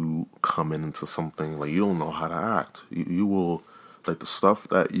you come into something like you don't know how to act. You will, like, the stuff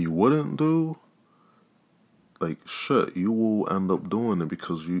that you wouldn't do, like, shit, you will end up doing it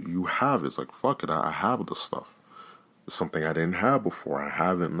because you have it. It's like, fuck it, I have this stuff. It's something I didn't have before. I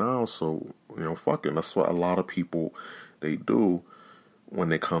have it now, so, you know, fuck it. That's what a lot of people, they do when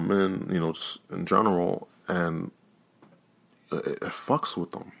they come in, you know, just in general, and it fucks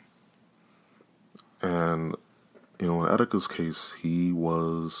with them. And, you know, in Attica's case, he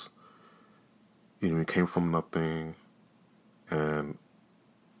came from nothing, and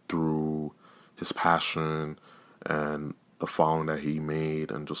through his passion and the following that he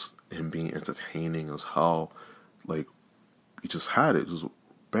made and just him being entertaining as hell, like, he just had it, just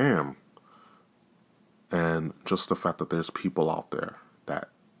bam. And just the fact that there's people out there that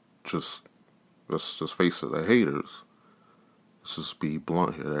just, let's just face it, they're haters. Let's just be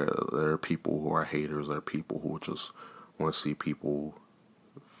blunt here. There are people who are haters. There are people who just want to see people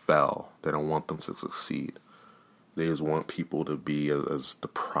fail. They don't want them to succeed. They just want people to be as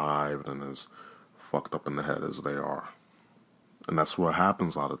deprived and as fucked up in the head as they are. And that's what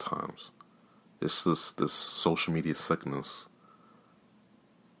happens a lot of times. It's this social media sickness.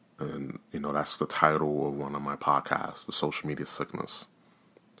 And, that's the title of one of my podcasts, The Social Media Sickness,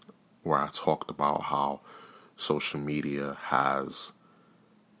 where I talked about how social media has,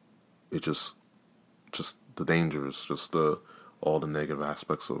 it just the dangers, just all the negative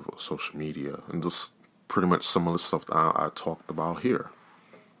aspects of social media, and just pretty much similar stuff that I talked about here.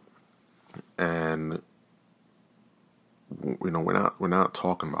 And, we're not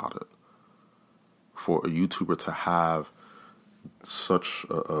talking about it. For a YouTuber to have such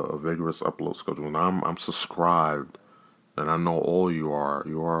a vigorous upload schedule, and I'm subscribed, and I know all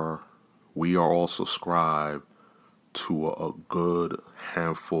we are all subscribed to a good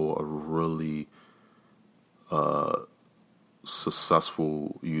handful of really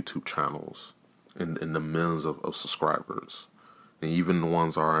successful YouTube channels in the millions of subscribers, and even the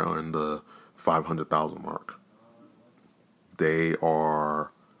ones that are in the 500,000 mark. They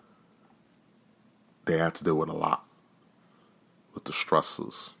have to deal with a lot. With the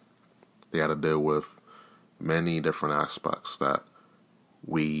stresses. They had to deal with many different aspects that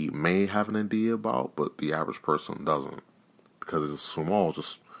we may have an idea about, but the average person doesn't. Because it's small,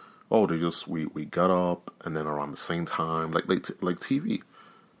 we got up, and then around the same time, like TV.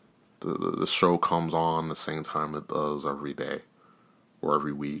 The show comes on the same time it does every day, or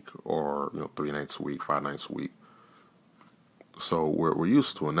every week, or 3 nights a week, 5 nights a week. So we're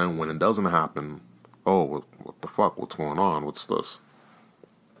used to it. And then when it doesn't happen, what the fuck? What's going on? What's this?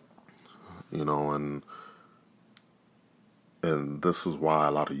 And this is why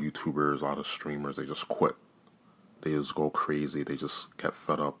a lot of YouTubers, a lot of streamers, they just quit. They just go crazy. They just get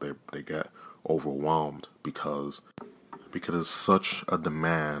fed up. They get overwhelmed because it's such a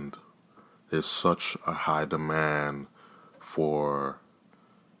demand. There's such a high demand for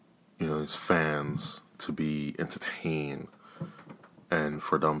his fans to be entertained and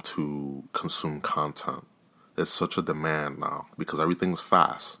for them to consume content. There's such a demand now because everything's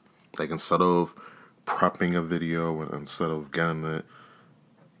fast. Like, instead of prepping a video and instead of getting it,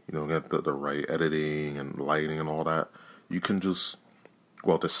 get the right editing and lighting and all that, you can just,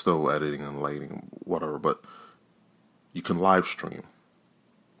 there's still editing and lighting, whatever, but you can live stream.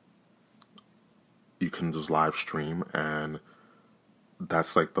 You can just live stream, and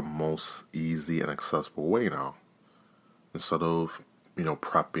that's like the most easy and accessible way now. Instead of,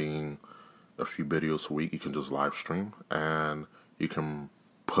 prepping a few videos a week, you can just live stream, and you can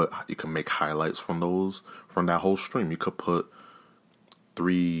make highlights from that whole stream. You could put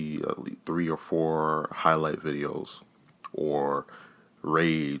three or four highlight videos or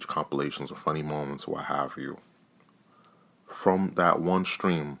rage compilations of funny moments, what have you, from that one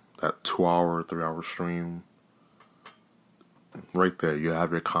stream, that 2-hour, 3-hour stream. Right there, you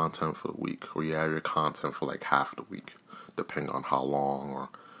have your content for the week, or you have your content for like half the week, depending on how long or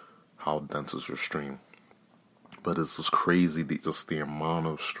how dense is your stream. But it's just crazy, just the amount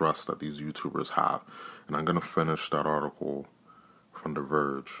of stress that these YouTubers have. And I'm going to finish that article from The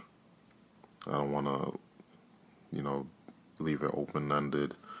Verge. I don't want to, leave it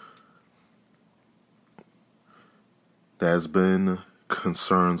open-ended. There's been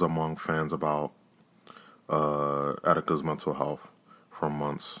concerns among fans about Etika's mental health for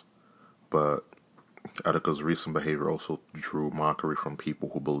months. But Etika's recent behavior also drew mockery from people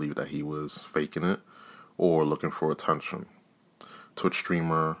who believe that he was faking it or looking for attention. Twitch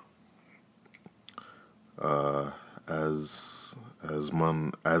streamer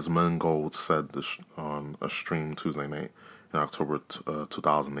Asmongold said this on a stream Tuesday night in October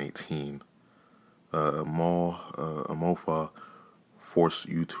 2018. Amofa forced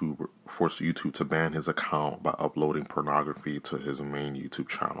YouTube to ban his account by uploading pornography to his main YouTube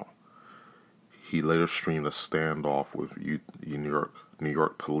channel. He later streamed a standoff with New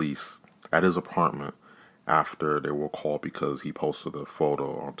York police at his apartment after they were called because he posted a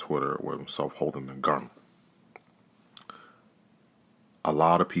photo on Twitter with himself holding a gun. A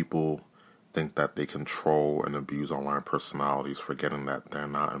lot of people think that they control and abuse online personalities, forgetting that they're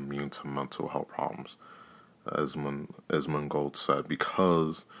not immune to mental health problems, as Gold said,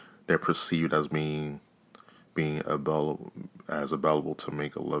 because they're perceived as being available to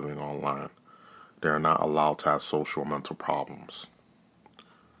make a living online. They are not allowed to have social or mental problems.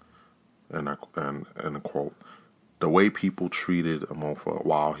 And a quote, the way people treated Amofa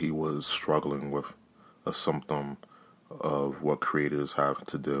while he was struggling with a symptom of what creators have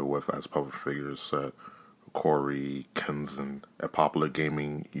to deal with as public figures, said Corey Kenzen, a popular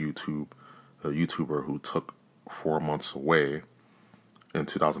gaming YouTuber who took 4 months away in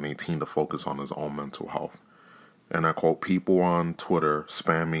 2018 to focus on his own mental health. And I quote, people on Twitter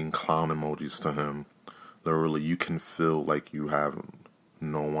spamming clown emojis to him. Literally, you can feel like you have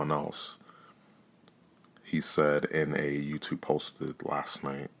no one else, he said in a YouTube posted last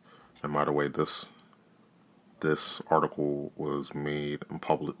night. And by the way, this article was made and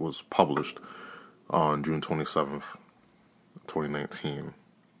was published on June 27th, 2019.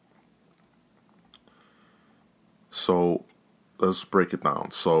 So let's break it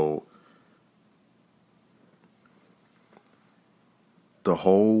down. So the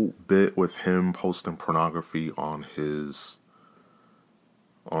whole bit with him posting pornography on his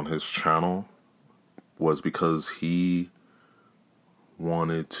channel was because he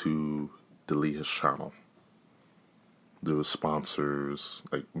wanted to delete his channel. There was sponsors,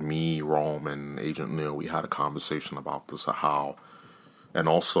 like me, Rome, and Agent Neil. We had a conversation about this, of how, and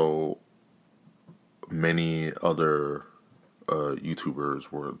also many other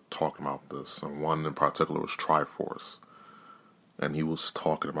YouTubers were talking about this, and one in particular was Triforce, and he was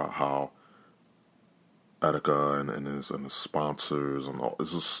talking about how Etika and his sponsors and all.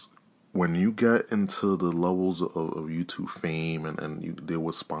 It's just, when you get into the levels of YouTube fame and you deal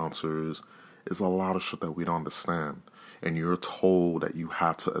with sponsors, it's a lot of shit that we don't understand. And you're told that you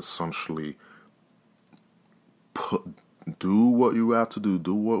have to essentially do what you have to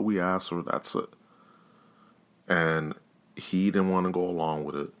do what we ask for, that's it. And he didn't want to go along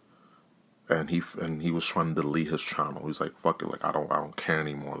with it. And he was trying to delete his channel. He's like, fuck it, like I don't care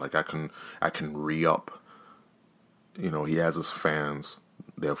anymore. Like I can re-up. You know, he has his fans.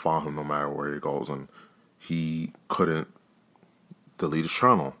 They'll follow him no matter where he goes, and he couldn't delete his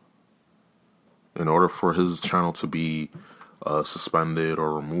channel. In order for his channel to be suspended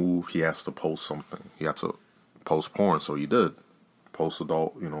or removed, he has to post something. He had to post porn, so he did. Post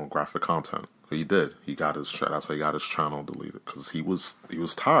adult, graphic content. He did. That's how he got his channel deleted, because he was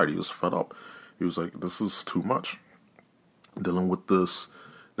tired. He was fed up. He was like, this is too much. Dealing with this,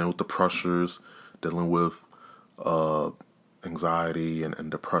 dealing with the pressures, dealing with anxiety and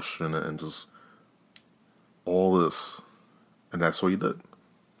depression and just all this. And that's what he did.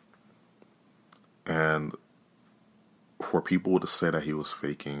 And for people to say that he was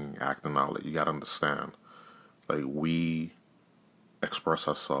faking, acting out, like, you gotta understand, like, we express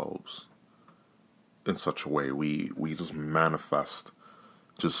ourselves in such a way, we just manifest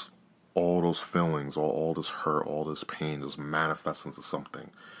just all those feelings, all this hurt, all this pain just manifests into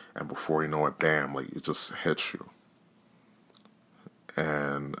something, and before you know it, bam, like, it just hits you.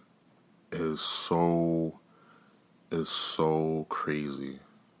 And it's so crazy,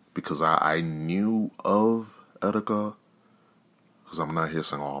 because I knew of Etika, because I'm not here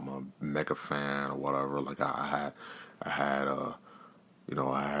saying, oh, I'm a mega fan or whatever. Like I had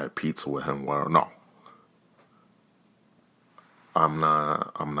pizza with him. Whatever. No, I'm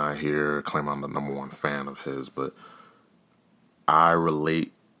not here claiming I'm the number one fan of his, but I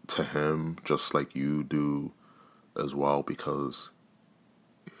relate to him just like you do as well, because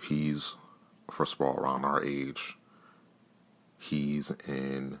he's, first of all, around our age. He's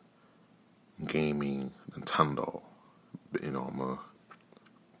in gaming, Nintendo. I'm a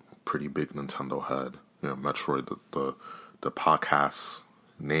pretty big Nintendo head. Metroid, the podcast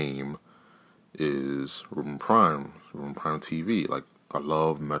name is Ruben Prime TV. Like, I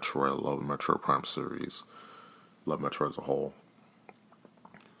love Metroid. I love the Metroid Prime series. Love Metroid as a whole.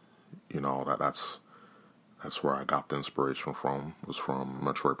 That's where I got the inspiration from. It was from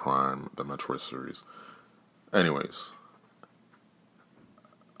Metroid Prime, the Metroid series. Anyways,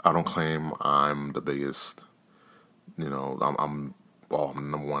 I don't claim I'm the biggest, I'm the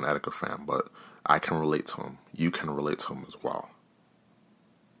number one Etika fan, but I can relate to him. You can relate to him as well.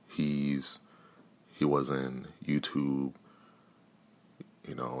 He was in YouTube,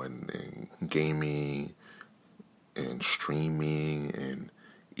 and gaming, and streaming, and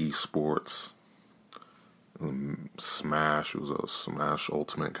esports, Smash. He was a Smash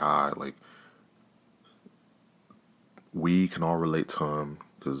Ultimate guy. Like, we can all relate to him,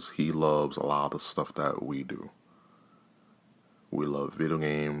 because he loves a lot of the stuff that we do. We love video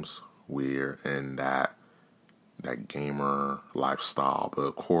games. We're in that gamer lifestyle. But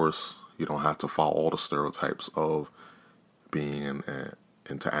of course, you don't have to follow all the stereotypes of being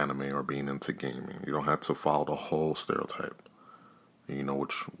into anime or being into gaming. You don't have to follow the whole stereotype. You know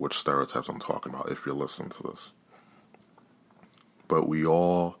which stereotypes I'm talking about if you're listening to this. But we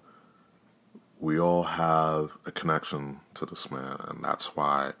all have a connection to this man, and that's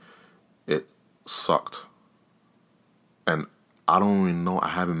why sucked. And I don't even know. I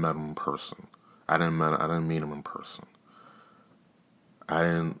haven't met him in person. I didn't meet him in person. I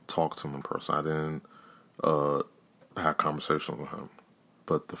didn't talk to him in person. I didn't have conversations with him.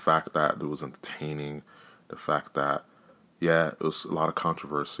 But the fact that it was entertaining, the fact that, yeah, it was a lot of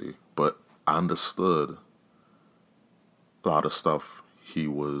controversy, but I understood a lot of stuff he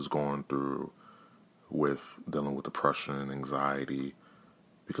was going through with dealing with depression and anxiety,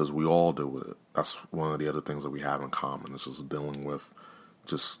 because we all deal with it. That's one of the other things that we have in common. Is just dealing with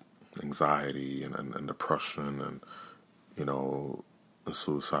just anxiety and depression and, you know, the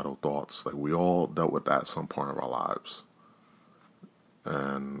suicidal thoughts. Like, we all dealt with that at some point of our lives.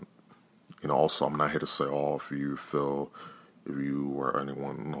 And, you know, also, I'm not here to say, if you or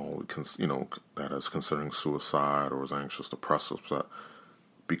anyone, that is considering suicide or is anxious, depressive, upset,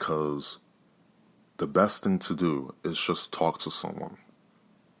 because the best thing to do is just talk to someone.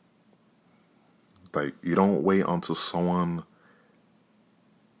 Like, you don't wait until someone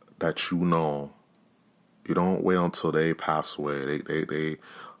that you know, you don't wait until they pass away, they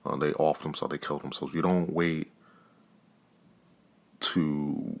off themselves, they kill themselves. You don't wait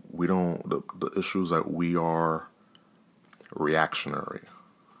the issue is that we are reactionary.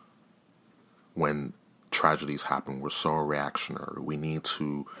 When tragedies happen, we're so reactionary. We need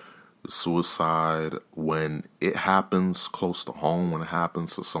to, suicide, when it happens close to home, when it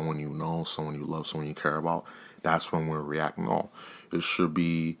happens to someone you know, someone you love, someone you care about, that's when we're reacting. No, it should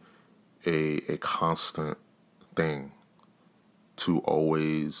be a constant thing to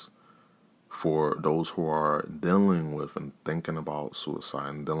always, for those who are dealing with and thinking about suicide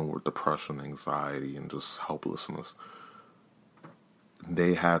and dealing with depression, anxiety, and just helplessness,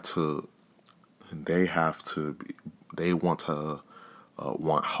 they want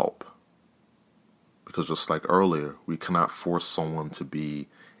help. Because just like earlier, we cannot force someone to be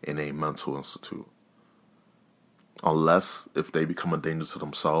in a mental institute. Unless if they become a danger to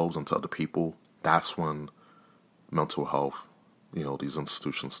themselves and to other people, that's when mental health, these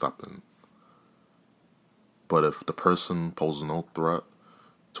institutions step in. But if the person poses no threat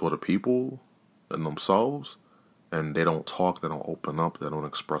to other people and themselves, and they don't talk, they don't open up, they don't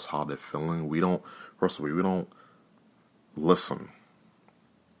express how they're feeling, we don't listen.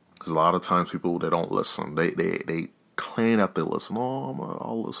 Because a lot of times people, they don't listen. They claim that they listen.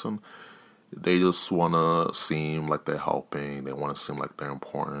 I'll listen. They just want to seem like they're helping. They want to seem like they're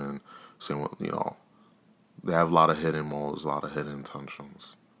important. They have a lot of hidden motives, a lot of hidden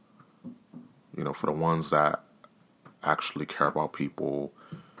intentions. For the ones that actually care about people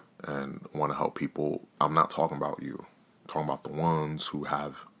and want to help people, I'm not talking about you. I'm talking about the ones who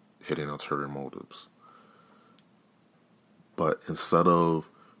have hidden ulterior motives. But instead of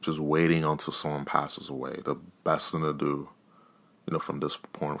just waiting until someone passes away, the best thing to do, from this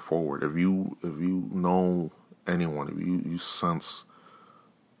point forward, if you know anyone, if you sense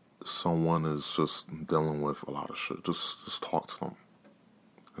someone is just dealing with a lot of shit, just talk to them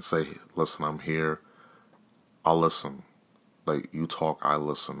and say, listen, I'm here, I'll listen. Like, you talk, I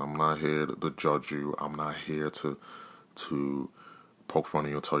listen. I'm not here to judge you. I'm not here to poke fun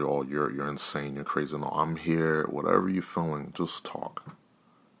of you and tell you, you're insane, you're crazy. No, I'm here, whatever you're feeling, just talk.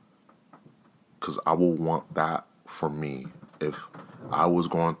 Because I will want that for me. If I was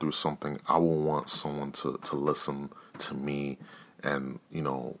going through something, I will want someone to listen to me and,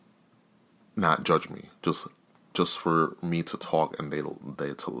 not judge me. Just for me to talk and they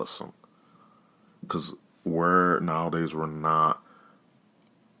to listen. Because nowadays we're not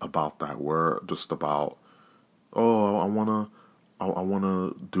about that. We're just about, I wanna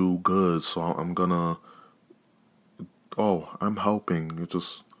do good, so I'm gonna, I'm helping. You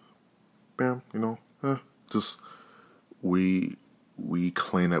just, bam, just we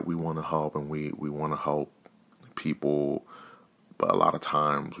claim that we want to help and we want to help people, but a lot of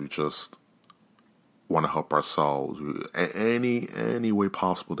times we just want to help ourselves any way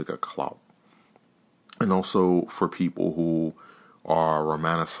possible to get clout. And also for people who are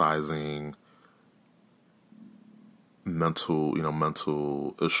romanticizing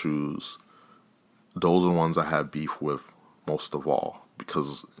mental issues, those are the ones I have beef with most of all,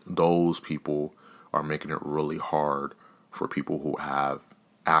 because those people are making it really hard for people who have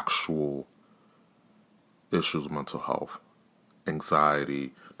actual issues with mental health,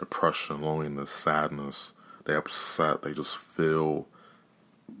 anxiety, depression, loneliness, sadness. They're upset. They just feel,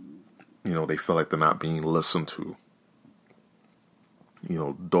 they feel like they're not being listened to.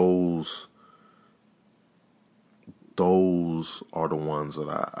 Those are the ones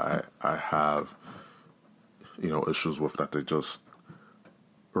that I have, issues with, that they just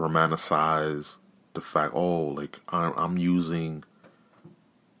romanticize the fact, I'm using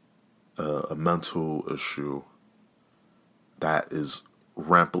a mental issue that is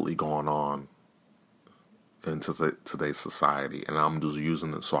rampantly going on in today's society, and I'm just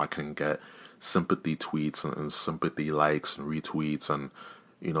using it so I can get sympathy tweets and sympathy likes and retweets, and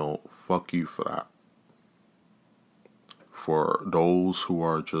fuck you for that. For those who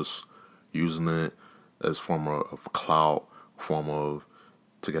are just using it as form of clout, form of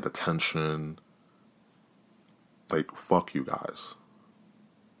to get attention, like, fuck you guys.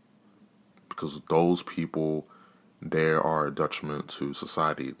 Because those people, they are a detriment to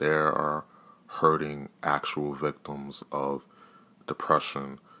society. They are hurting actual victims of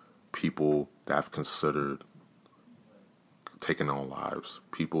depression, people that have considered taking their own lives,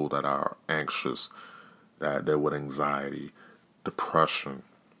 people that are anxious, that they're with anxiety, depression,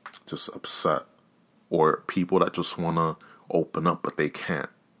 just upset, or people that just want to open up but they can't.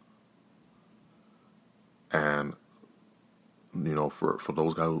 And for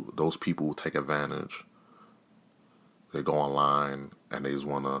those people who take advantage, they go online and they just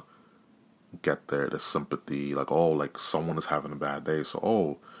want to get the sympathy, like, oh, like someone is having a bad day,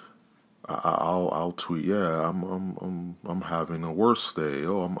 so I'll tweet, yeah, I'm having a worse day.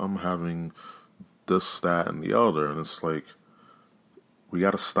 Oh, I'm having this, that, and the other, and it's like, we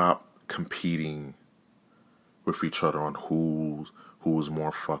got to stop competing with each other on who's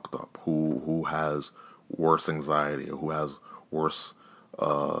more fucked up, who has worse anxiety, or who has worse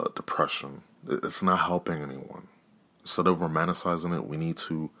depression. It's not helping anyone. Instead of romanticizing it, we need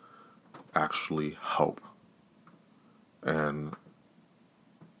to actually help. And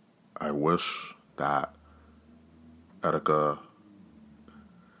I wish that Etika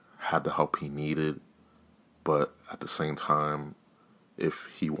had the help he needed, but at the same time, if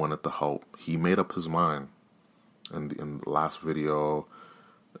he wanted the help, he made up his mind. And in the last video,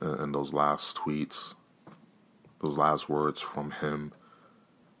 and those last tweets, those last words from him,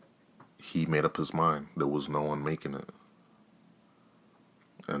 he made up his mind. There was no one making it.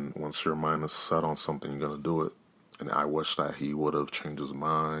 And once your mind is set on something, you're going to do it. And I wish that he would have changed his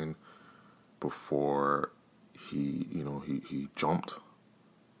mind before he jumped.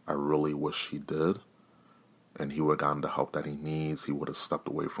 I really wish he did. And he would have gotten the help that he needs. He would have stepped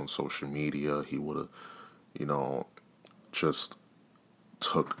away from social media. He would have, just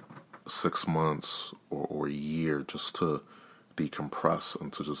took 6 months or a year just to decompress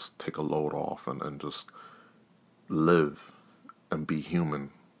and to just take a load off and just live and be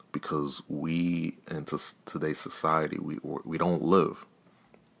human. Because we, in today's society, we don't live.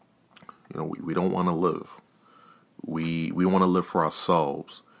 We don't want to live. We want to live for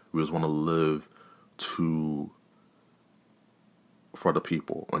ourselves. We just want to live for other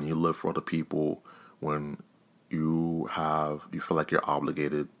people. When you live for other people, when you feel like you're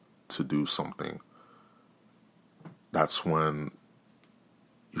obligated to do something, that's when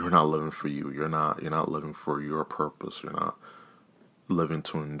you're not living for you. You're not living for your purpose. You're not living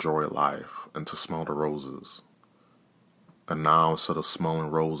to enjoy life and to smell the roses. And now, instead of smelling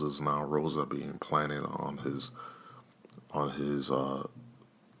roses, now roses are being planted on his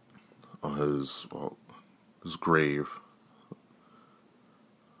grave,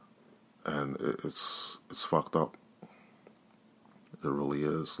 and it's fucked up. It really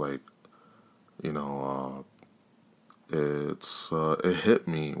is. Like, it hit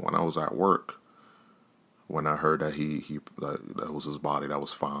me when I was at work, when I heard that that was his body that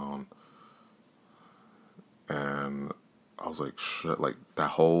was found, and I was like, shit. Like, that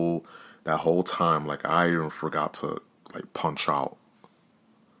whole time, like, I even forgot to, like, punch out.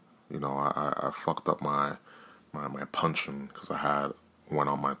 I fucked up my punching because I went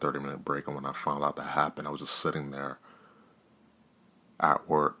on my 30-minute break, and when I found out that happened, I was just sitting there at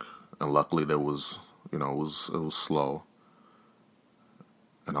work, and luckily there was, it was slow,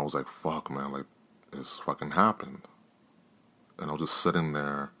 and I was like, fuck, man, like, this fucking happened. And I was just sitting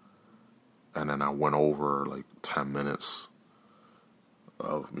there, and then I went over like 10 minutes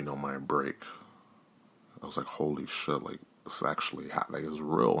of my break. I was like, holy shit, like, this actually like, it's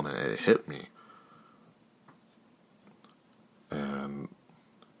real, and it hit me. And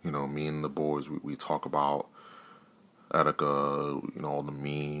me and the boys, we talk about Etika, all the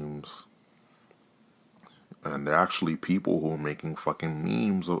memes, and there are actually people who are making fucking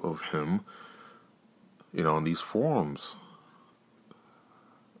memes of him, in these forums.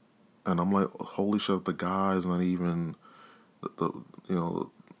 And I'm like, holy shit, the guy's not even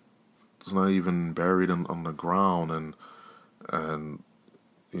it's not even buried on the ground, and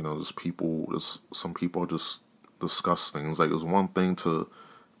some people are just disgusting. It's like, it's one thing to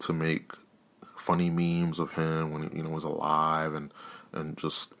make funny memes of him when he was alive, and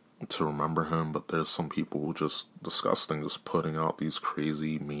just to remember him, but there's some people who just disgusting, just putting out these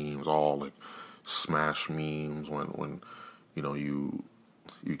crazy memes, all like smash memes when you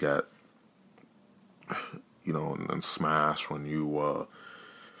get and smash when you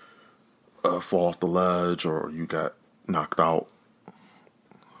fall off the ledge or you get knocked out.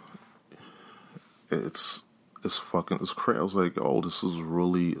 It's crazy. I was like, oh, this is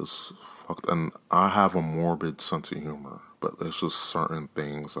really is fucked. And I have a morbid sense of humor, but there's just certain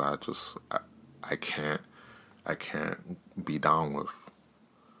things I can't be down with.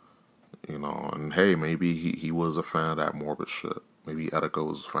 And hey, maybe he was a fan of that morbid shit. Maybe Etika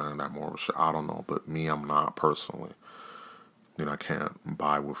was a fan of that morbid shit. I don't know, but me, I'm not personally. I can't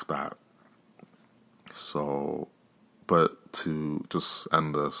buy with that. So, but to just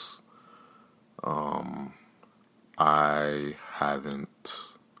end this, I've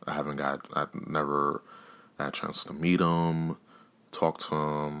never had a chance to meet him, talk to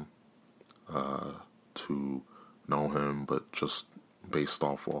him, to know him, but just based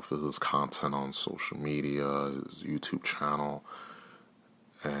off of his content on social media, his YouTube channel,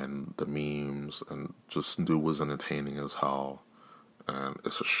 and the memes, and just dude was entertaining as hell, and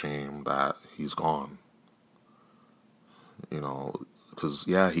it's a shame that he's gone. Because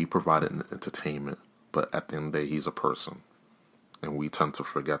he provided entertainment, but at the end of the day, he's a person. And we tend to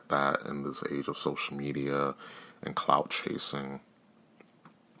forget that in this age of social media and clout chasing.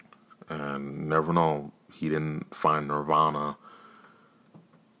 And never know, he didn't find nirvana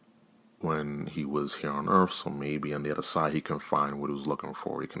when he was here on Earth, so maybe on the other side he can find what he was looking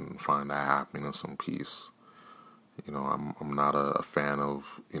for. He can find that happiness and peace. I'm not a fan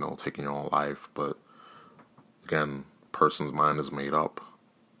of, taking your own life, but again, person's mind is made up,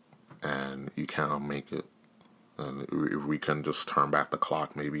 and you cannot make it. And if we can just turn back the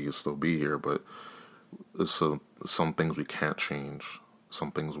clock, maybe he'll still be here, but some things we can't change.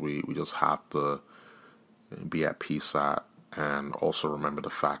 Some things we just have to be at peace at, and also remember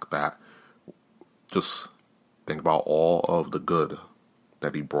the fact that just think about all of the good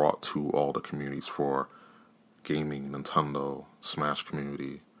that he brought to all the communities for gaming, Nintendo, Smash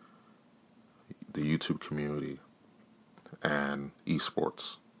community, the YouTube community, and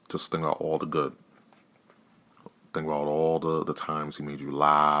esports. Just think about all the good. Think about all the times he made you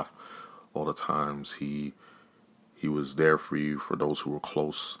laugh, all the times he was there for you, for those who were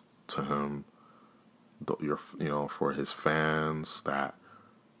close to him, for his fans that,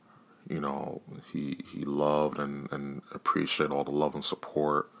 he loved and appreciated all the love and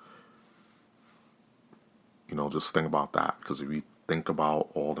support. Just think about that, because if you think about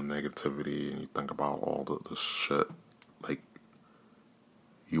all the negativity and you think about all the shit, like,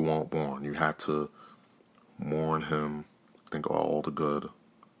 you won't mourn. You had to mourn him, think of all the good,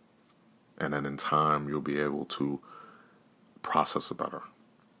 and then in time you'll be able to process it better.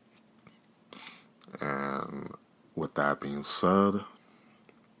 And with that being said,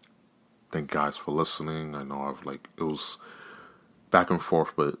 thank you guys for listening. I know it was back and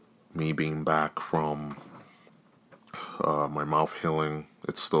forth, but me being back from my mouth healing,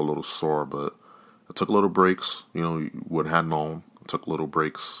 it's still a little sore, but I took little breaks. You wouldn't have known. I took little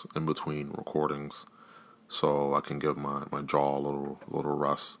breaks in between recordings, so I can give my jaw a little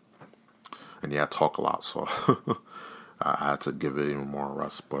rest. And I talk a lot, so I had to give it even more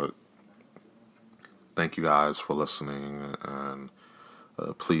rest. But thank you guys for listening, and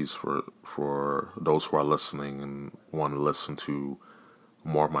please, for those who are listening and want to listen to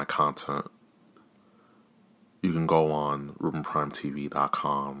more of my content, you can go on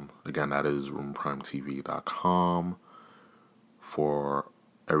RubenPrimeTV.com. Again, that is RubenPrimeTV.com for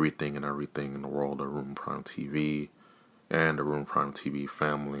everything in the world of Ruben Prime TV and the Ruben Prime TV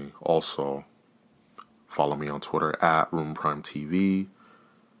family. Also, follow me on Twitter at Ruben Prime TV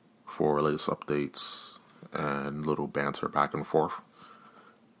for latest updates and little banter back and forth.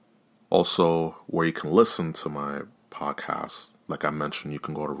 Also, where you can listen to my podcast, like I mentioned, you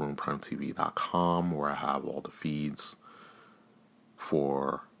can go to RubenPrimeTV.com, where I have all the feeds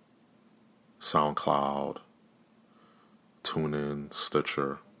for SoundCloud, TuneIn,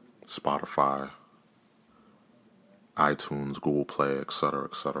 Stitcher, Spotify, iTunes, Google Play, etc.,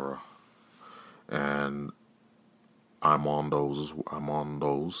 etc. And I'm on those.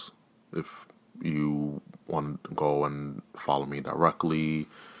 If you want to go and follow me directly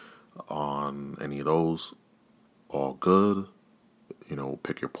on any of those, all good.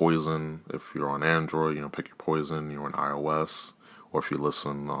 Pick your poison. If you're on Android, pick your poison. You're on iOS, or if you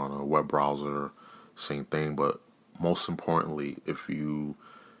listen on a web browser, same thing. But most importantly, if you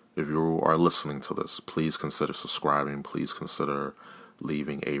are listening to this, please consider subscribing. Please consider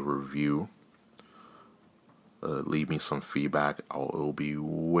leaving a review. leave me some feedback. It will be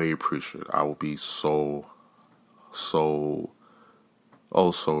way appreciated. I will be so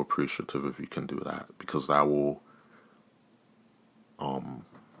appreciative if you can do that, because that will,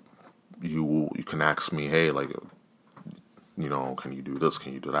 you can ask me, hey, like, can you do this?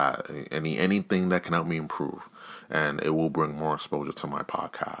 Can you do that? Anything that can help me improve, and it will bring more exposure to my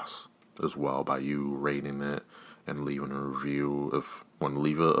podcast as well by you rating it and leaving a review. If you want to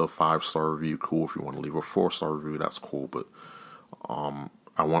leave a 5-star review, cool. If you want to leave a 4-star review, that's cool. But I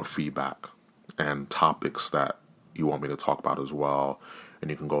want feedback and topics that you want me to talk about as well. And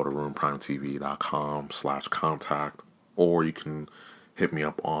you can go to roomprimetv.com/contact, or you can hit me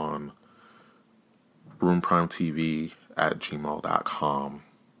up on roomprimetv@gmail.com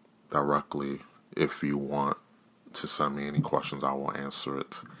directly. If you want to send me any questions, I will answer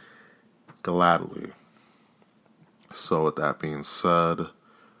it gladly. So with that being said,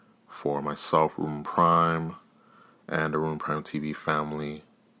 for myself, Room Prime, and the Room Prime TV family,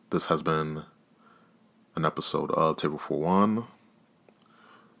 this has been an episode of Table for One.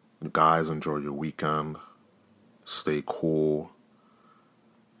 Guys, enjoy your weekend. Stay cool.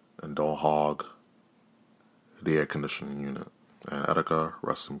 And don't hog the air conditioning unit. And Etika,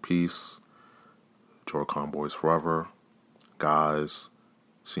 rest in peace. Joy-Con boys forever. Guys,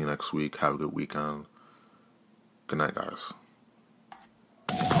 see you next week. Have a good weekend. Good night, guys.